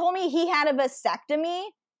 he told me he had a vasectomy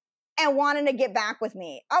and wanted to get back with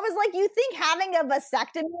me. I was like, you think having a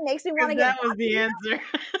vasectomy makes me want to get back? That was the answer. Like,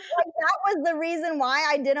 that was the reason why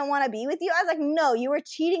I didn't want to be with you. I was like, no, you were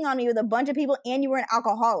cheating on me with a bunch of people and you were an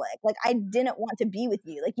alcoholic. Like, I didn't want to be with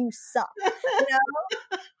you. Like, you suck. You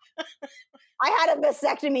know? I had a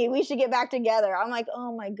vasectomy. We should get back together. I'm like,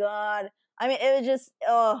 oh my God. I mean, it was just,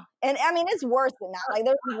 and I mean, it's worse than that. Like,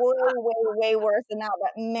 there's way worse than that.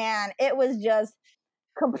 But man, it was just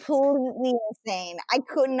completely insane. I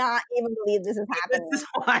could not even believe this is happening. This is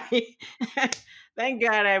why. Thank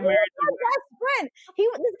God I married my best friend.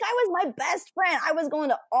 This guy was my best friend. I was going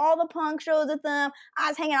to all the punk shows with him. I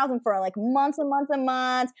was hanging out with him for like months and months and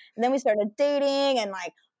months. And then we started dating and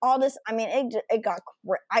like all this. I mean, it got.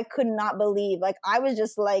 I could not believe. Like I was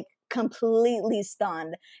just like completely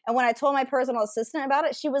stunned. And when I told my personal assistant about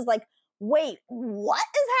it, she was like, "Wait, what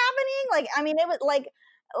is happening?" Like, I mean, it was like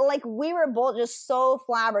we were both just so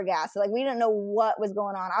flabbergasted. Like we didn't know what was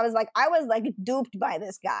going on. I was like duped by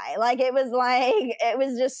this guy. Like it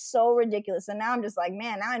was just so ridiculous. And now I'm just like,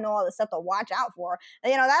 man, now I know all the stuff to watch out for.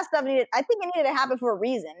 And, you know, that stuff I think it needed to happen for a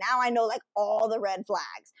reason. Now I know like all the red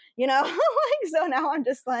flags, you know? Like, so now I'm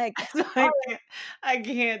just like, I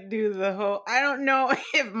can't do the whole, I don't know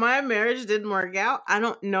if my marriage didn't work out. I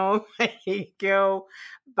don't know if I could go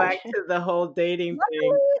back to the whole dating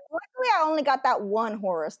thing. Luckily, I only got that one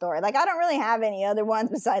horror story. Like, I don't really have any other ones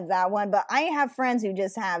besides that one, but I have friends who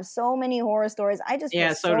just have so many horror stories. I just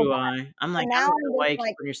so so do bad. I. I'm like, now I don't know why you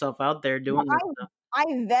keep putting yourself out there doing this stuff. I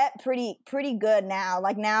vet pretty good now.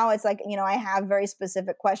 Like now it's like, you know, I have very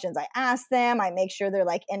specific questions I ask them. I make sure they're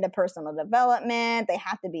like into personal development. They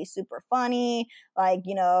have to be super funny. Like,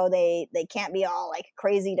 you know, they can't be all like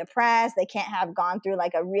crazy depressed. They can't have gone through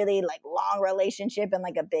like a really like long relationship and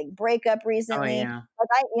like a big breakup recently. Oh, yeah.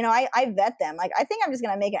 Like I vet them. Like I think I'm just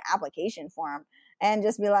going to make an application for them and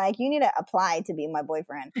just be like, you need to apply to be my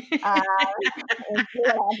boyfriend.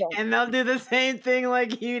 And they'll do the same thing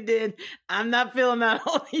like you did. I'm not filling out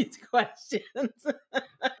all these questions.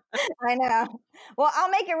 I know. Well,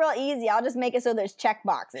 I'll make it real easy. I'll just make it so there's check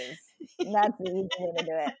boxes. That's the easy way to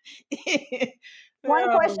do it.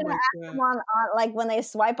 One question I ask them on like when they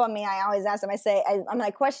swipe on me, I always ask them, I'm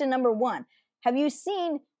like, question number 1, have you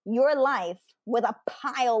seen your life with a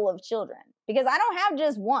pile of children? Because I don't have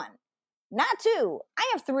just 1. Not 2. I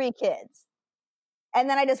have 3 kids. And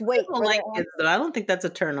then I just wait. People like kids, though. I don't think that's a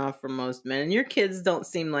turnoff for most men. And your kids don't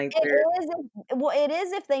seem like they're... It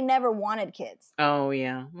is if they never wanted kids. Oh,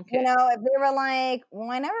 yeah. Okay. You know, if they were like, well,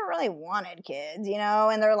 I never really wanted kids, you know,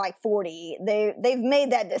 and they're like 40, they've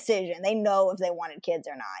made that decision. They know if they wanted kids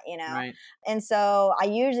or not, you know? Right. And so I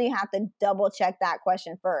usually have to double check that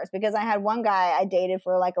question first because I had one guy I dated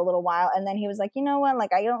for like a little while and then he was like, you know what?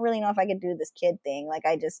 Like, I don't really know if I could do this kid thing. Like,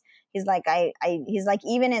 he's like,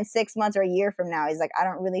 even in 6 months or a year from now, he's like, I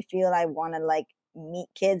don't really feel I want to like meet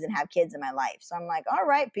kids and have kids in my life. So I'm like, all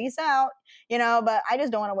right, peace out, but I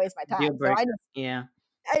just don't want to waste my time. Deal So breaker. Yeah.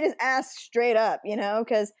 I just ask straight up,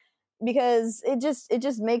 because it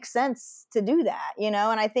just makes sense to do that, and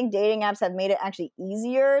I think dating apps have made it actually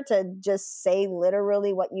easier to just say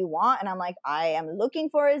literally what you want. And I'm like, I am looking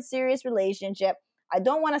for a serious relationship. I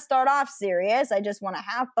don't want to start off serious. I just want to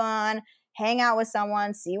have fun, hang out with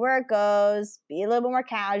someone, see where it goes, be a little bit more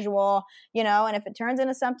casual, and if it turns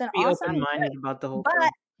into something Be awesome, open-minded about the whole but thing.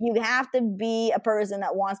 you have to be a person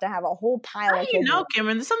that wants to have a whole pile How of do you kids. know,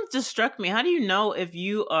 Cameron? Something just struck me. How do you know if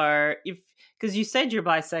you are because you said you're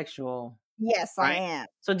bisexual, Yes, I right? am.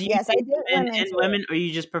 So do you Yes, I date date men women and too. women, or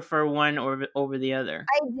you just prefer one over the other?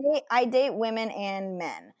 I date women and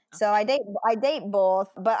men. So I date both,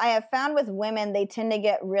 but I have found with women they tend to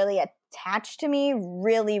get really attached to me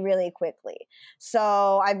really, really quickly.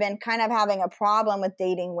 So I've been kind of having a problem with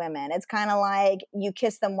dating women. It's kind of like you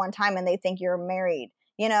kiss them one time and they think you're married.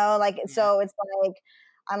 So it's like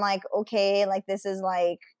I'm like, okay, like this is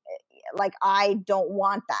like I don't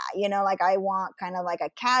want that, like I want kind of like a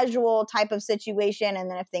casual type of situation.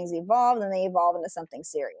 And then if things evolve, then they evolve into something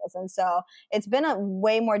serious. And so it's been a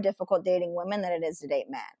way more difficult dating women than it is to date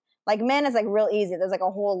men. Like men is like real easy. There's like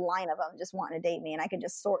a whole line of them just wanting to date me and I can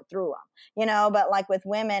just sort through them, but like with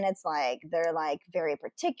women, it's like, they're like very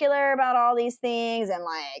particular about all these things. And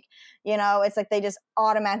like, it's like they just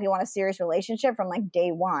automatically want a serious relationship from like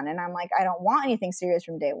day one. And I'm like, I don't want anything serious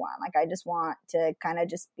from day one. Like I just want to kind of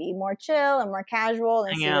just be more chill and more casual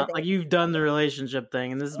and Hang see where out. things. Like you've done the relationship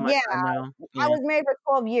thing, and this is my Yeah, time now. I Yeah. was married for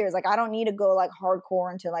 12 years. Like I don't need to go like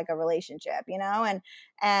hardcore into like a relationship,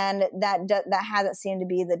 and that hasn't seemed to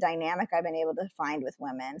be the dynamic I've been able to find with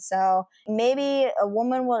women. So maybe a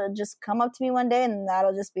woman will just come up to me one day and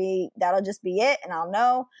that'll just be it, and I'll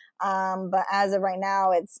know. But as of right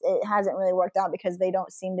now, it hasn't really worked out because they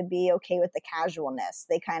don't seem to be okay with the casualness.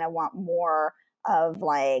 They kind of want more of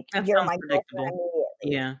like, That you're sounds my predictable. girlfriend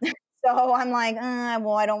immediately. Yeah. So I'm like,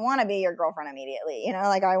 well, I don't want to be your girlfriend immediately.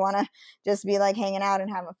 Like I want to just be like hanging out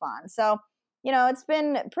and having fun. So, it's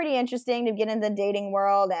been pretty interesting to get into the dating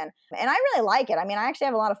world, and I really like it. I mean, I actually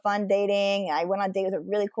have a lot of fun dating. I went on a date with a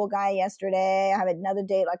really cool guy yesterday. I have another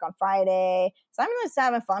date like on Friday. So I'm just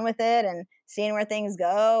having fun with it and seeing where things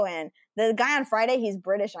go. And the guy on Friday, he's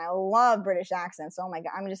British, and I love British accents. So, oh my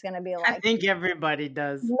God, I'm just going to be I like, think everybody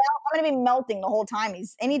does. I'm going to be melting the whole time.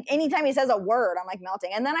 Anytime he says a word, I'm like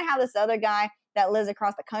melting. And then I have this other guy that lives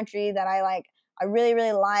across the country that I really,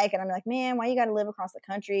 really like. And I'm like, man, why you got to live across the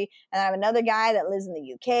country? And I have another guy that lives in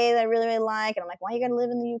the UK that I really, really like. And I'm like, why you got to live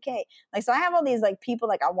in the UK? Like, so I have all these like people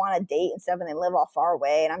like I want to date and stuff, and they live all far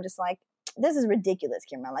away. And I'm just like, this is ridiculous,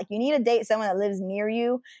 Kimra. Like, you need to date someone that lives near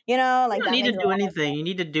you, like You don't that need to makes a do lot of anything. You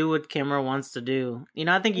need to do what Kimra wants to do.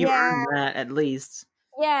 I think you Yeah. earned that at least.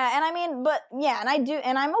 Yeah, and I mean, but yeah, and I do,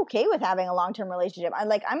 and I'm okay with having a long-term relationship.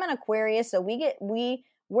 I'm an Aquarius, so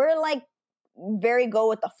we're like very go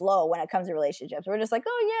with the flow when it comes to relationships. We're just like,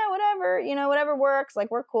 oh yeah, whatever, whatever works.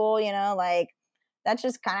 Like we're cool, like that's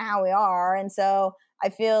just kind of how we are. And so I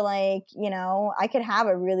feel like, I could have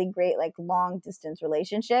a really great like long distance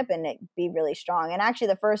relationship and it be really strong. And actually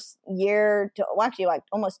the first year to, well, actually like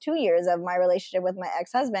almost 2 years of my relationship with my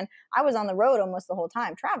ex-husband, I was on the road almost the whole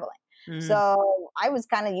time traveling. Mhm. So I was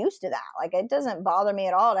kind of used to that. Like it doesn't bother me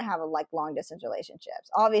at all to have a like long distance relationships.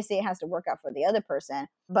 Obviously it has to work out for the other person.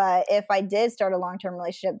 But if I did start a long-term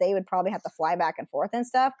relationship, they would probably have to fly back and forth and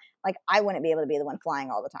stuff. Like I wouldn't be able to be the one flying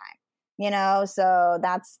all the time. So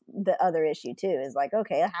that's the other issue too, is like,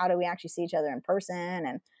 okay, how do we actually see each other in person?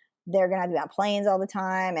 And they're going to have to be on planes all the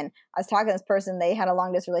time. And I was talking to this person, they had a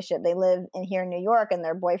long distance relationship. They live here in New York and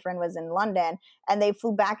their boyfriend was in London, and they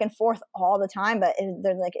flew back and forth all the time. But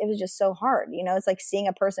they're like, it was just so hard. It's like seeing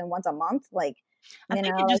a person once a month. Like, I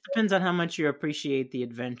think it just depends on how much you appreciate the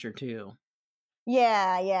adventure too.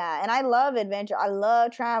 Yeah. And I love adventure. I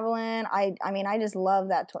love traveling. I mean, I just love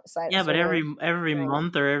that side. Yeah, but sort of- every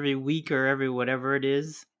month or every week or every whatever it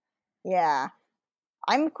is. Yeah.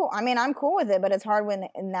 I'm cool. I mean, I'm cool with it, but it's hard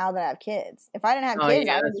now that I have kids. If I didn't have kids,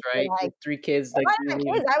 I would just be like, 3 kids. if I didn't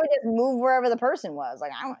have kids, I would just move wherever the person was.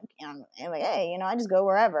 Like, I'm like, hey, I just go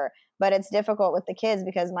wherever. But it's difficult with the kids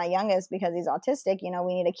because my youngest, because he's autistic,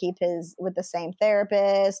 we need to keep his with the same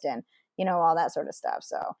therapist and, all that sort of stuff.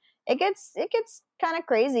 So it gets kind of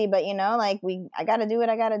crazy, but like I got to do what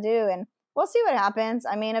I got to do, and we'll see what happens.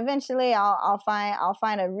 I mean, eventually I'll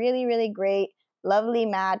find a really, really great, lovely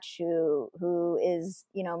match who is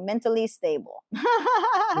mentally stable.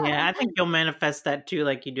 Yeah, I think you'll manifest that too,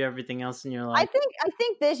 like you do everything else in your life. I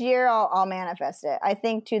think this year I'll manifest it. I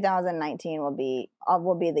think 2019 will be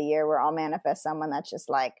the year where I'll manifest someone that's just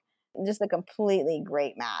like Just a completely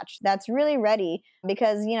great match that's really ready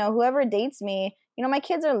because, whoever dates me, my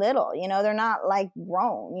kids are little, they're not like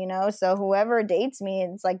grown, so whoever dates me,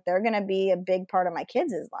 it's like they're going to be a big part of my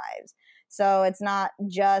kids' lives. So it's not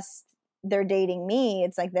just they're dating me.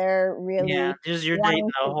 It's like they're really just you're dating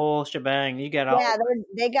the whole shebang. You got all. Yeah,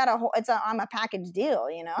 they got a whole. I'm a package deal,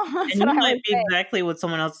 That's and what you I might would be say. exactly what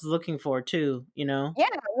someone else is looking for too. Yeah,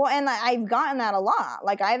 well, and I've gotten that a lot.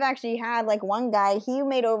 Like I've actually had like one guy. He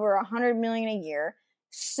made over $100 million a year,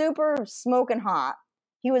 super smoking hot.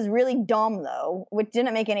 He was really dumb though, which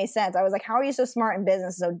didn't make any sense. I was like, "How are you so smart in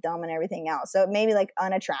business, so dumb and everything else?" So it made me like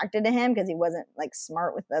unattracted to him because he wasn't like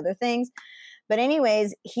smart with other things. But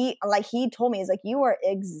anyways, he told me, he's like, you are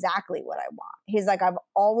exactly what I want. He's like, I've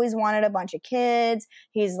always wanted a bunch of kids.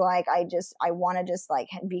 He's like, I want to just like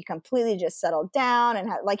be completely just settled down. And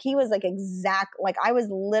like, he was like I was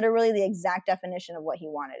literally the exact definition of what he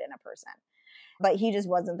wanted in a person. But he just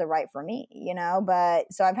wasn't the right for me,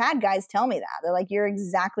 But so I've had guys tell me that. They're like, you're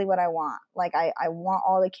exactly what I want. Like, I want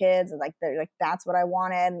all the kids. And like, they're like, that's what I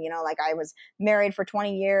wanted. Like I was married for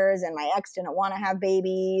 20 years and my ex didn't want to have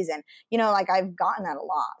babies. And, like I've gotten that a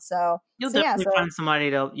lot. So you'll definitely find somebody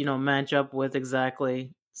to, match up with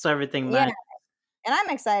exactly. So everything matches. And I'm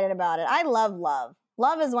excited about it. I love love.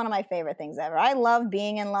 Love is one of my favorite things ever. I love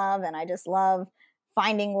being in love and I just love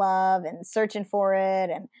finding love and searching for it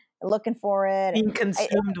and looking for it, being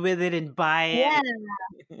consumed with it and by it. Yeah,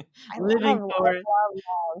 living for it.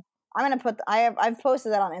 Love. I'm gonna put. I've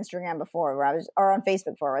posted that on Instagram before, or on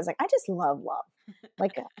Facebook before. Where I was like, I just love love.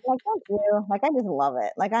 Like thank you. Like I just love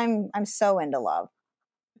it. Like I'm so into love.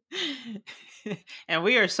 And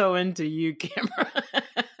we are so into you, Kimra.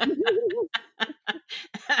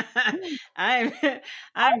 I'm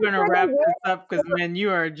gonna wrap this up because man,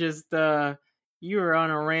 you are just you are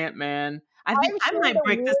on a rant, man. I think I might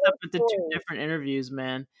break this up into 2 different interviews,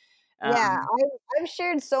 man. Yeah, I've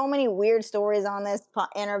shared so many weird stories on this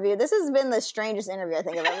interview. This has been the strangest interview I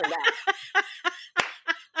think I've ever done.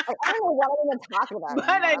 Like, I don't know what I'm even talking about. But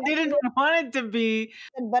anymore. I didn't want it to be.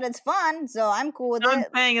 But it's fun, so I'm cool with it. I'm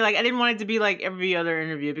saying, like, I didn't want it to be like every other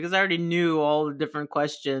interview because I already knew all the different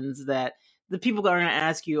questions that the people are going to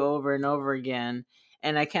ask you over and over again.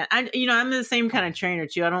 And I can't, I'm the same kind of trainer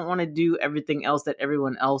too. I don't want to do everything else that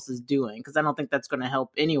everyone else is doing because I don't think that's going to help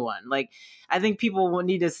anyone. Like, I think people will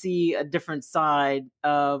need to see a different side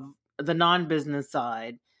of the non-business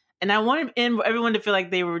side. And I wanted everyone to feel like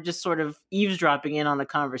they were just sort of eavesdropping in on the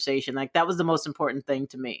conversation. Like, that was the most important thing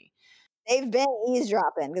to me. They've been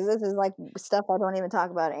eavesdropping because this is like stuff I don't even talk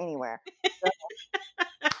about anywhere.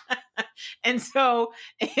 And so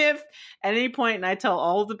if at any point, and I tell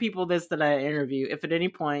all of the people this that I interview, if at any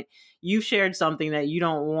point you've shared something that you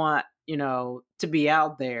don't want, to be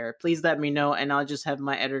out there, please let me know. And I'll just have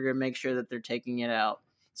my editor make sure that they're taking it out.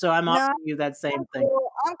 So I'm offering you that same thing.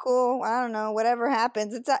 I'm cool. I don't know. Whatever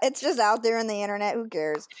happens, it's just out there on the internet. Who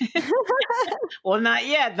cares? Well, not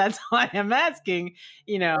yet. That's why I'm asking,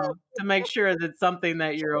 to make sure that's something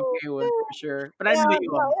that you're okay with for sure. But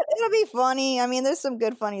it'll be funny. I mean, there's some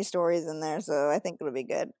good funny stories in there, so I think it'll be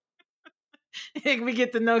good. We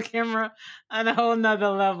get to know Kimra on a whole nother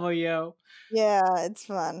level, yo. Yeah, it's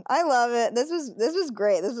fun. I love it. This was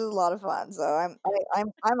great. This was a lot of fun. So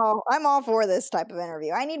I'm all for this type of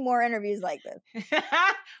interview. I need more interviews like this.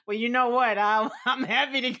 Well, you know what? I'm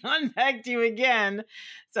happy to contact you again,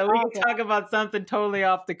 so we can talk about something totally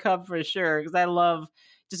off the cuff for sure. Because I love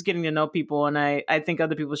just getting to know people, and I think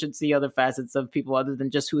other people should see other facets of people other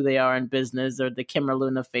than just who they are in business or the Kimra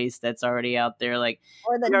Luna face that's already out there. Like,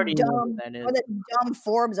 or the dumb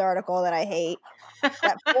Forbes article that I hate.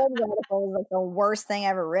 That Forbes article was like the worst thing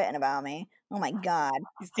ever written about me. Oh my God.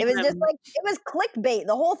 It was just like, it was clickbait.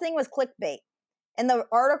 The whole thing was clickbait. And the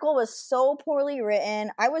article was so poorly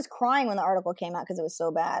written. I was crying when the article came out because it was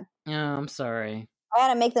so bad. Oh, I'm sorry. I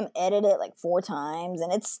had to make them edit it like 4 times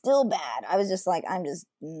and it's still bad. I was just like, I just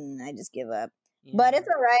give up. Yeah. But it's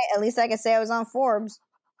all right. At least I can say I was on Forbes.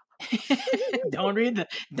 Don't read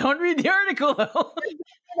the article though.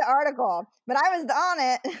 The article, but I was on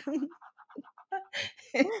it.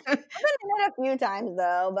 I've been in it a few times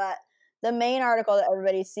though, but the main article that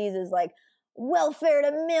everybody sees is like welfare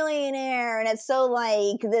to millionaire, and it's so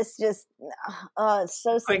like this just it's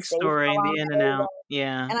so quick story, the in and out.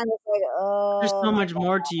 Yeah. And I'm just like, there's so much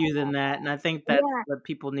more to you than that, and I think that's what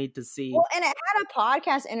people need to see. Well, and it had a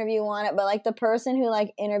podcast interview on it, but like the person who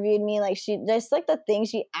like interviewed me, like she just like the things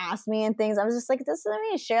she asked me and things, I was just like, this let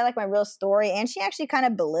me share like my real story, and she actually kind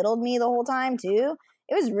of belittled me the whole time too.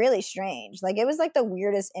 It was really strange. Like it was like the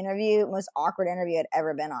weirdest interview, most awkward interview I'd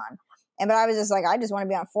ever been on. but I was just like, I just want to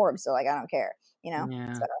be on Forbes, so like I don't care, you know.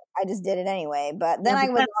 Yeah. So I just did it anyway. But then Yeah, I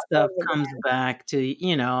but was that on stuff Forbes comes again. back to,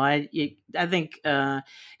 I think,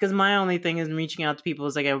 because my only thing is reaching out to people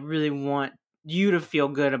is like, I really want you to feel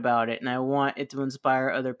good about it, and I want it to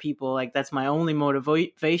inspire other people. Like, that's my only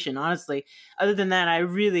motivation, honestly. Other than that, I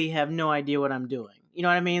really have no idea what I'm doing. You know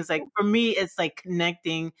what I mean? It's like, for me, it's like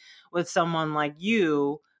connecting with someone like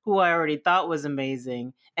you, who I already thought was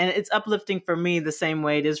amazing. And it's uplifting for me the same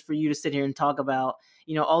way it is for you to sit here and talk about,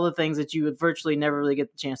 all the things that you would virtually never really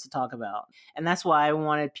get the chance to talk about. And that's why I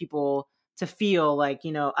wanted people to feel like,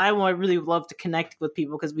 I want really love to connect with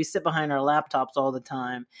people because we sit behind our laptops all the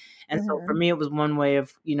time. And so for me, it was one way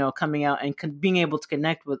of, coming out and being able to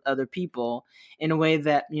connect with other people in a way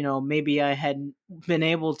that, maybe I hadn't been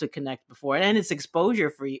able to connect before. And it's exposure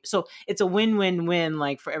for you. So it's a win-win-win,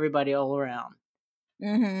 like, for everybody all around.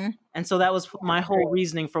 And so that was my whole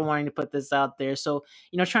reasoning for wanting to put this out there. So,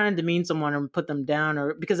 trying to demean someone or put them down,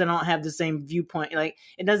 or because I don't have the same viewpoint, like,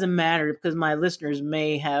 it doesn't matter, because my listeners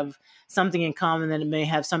may have something in common, that it may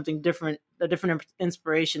have something different, a different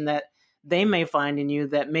inspiration that they may find in you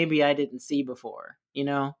that maybe I didn't see before,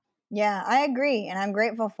 Yeah, I agree. And I'm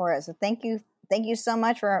grateful for it. So thank you. Thank you so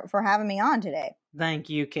much for having me on today. Thank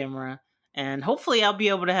you, Kimra. And hopefully I'll be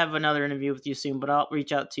able to have another interview with you soon, but I'll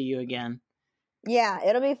reach out to you again. Yeah,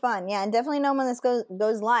 it'll be fun. Yeah, and definitely know when this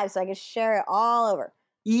goes live so I can share it all over.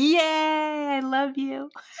 Yay! I love you.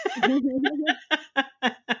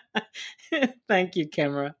 Thank you,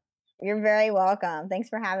 Kimra. You're very welcome. Thanks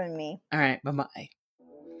for having me. All right, bye-bye.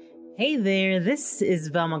 Hey there, this is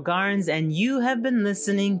Velma Garnes, and you have been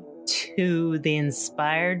listening to The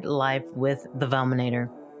Inspired Life with the Velminator.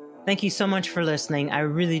 Thank you so much for listening. I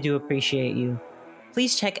really do appreciate you.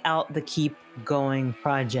 Please check out the Keep Going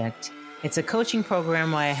Project. It's a coaching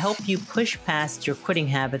program where I help you push past your quitting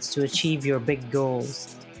habits to achieve your big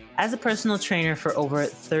goals. As a personal trainer for over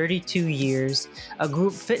 32 years, a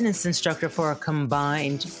group fitness instructor for a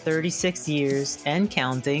combined 36 years and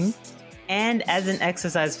counting, and as an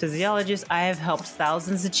exercise physiologist, I have helped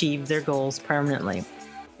thousands achieve their goals permanently.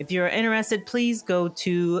 If you're interested, please go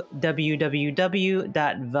to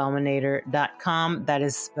www.velminator.com. That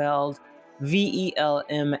is spelled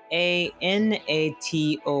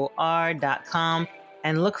VELMANATOR.com,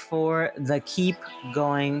 and look for the Keep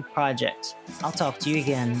Going Project. I'll talk to you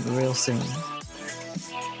again real soon.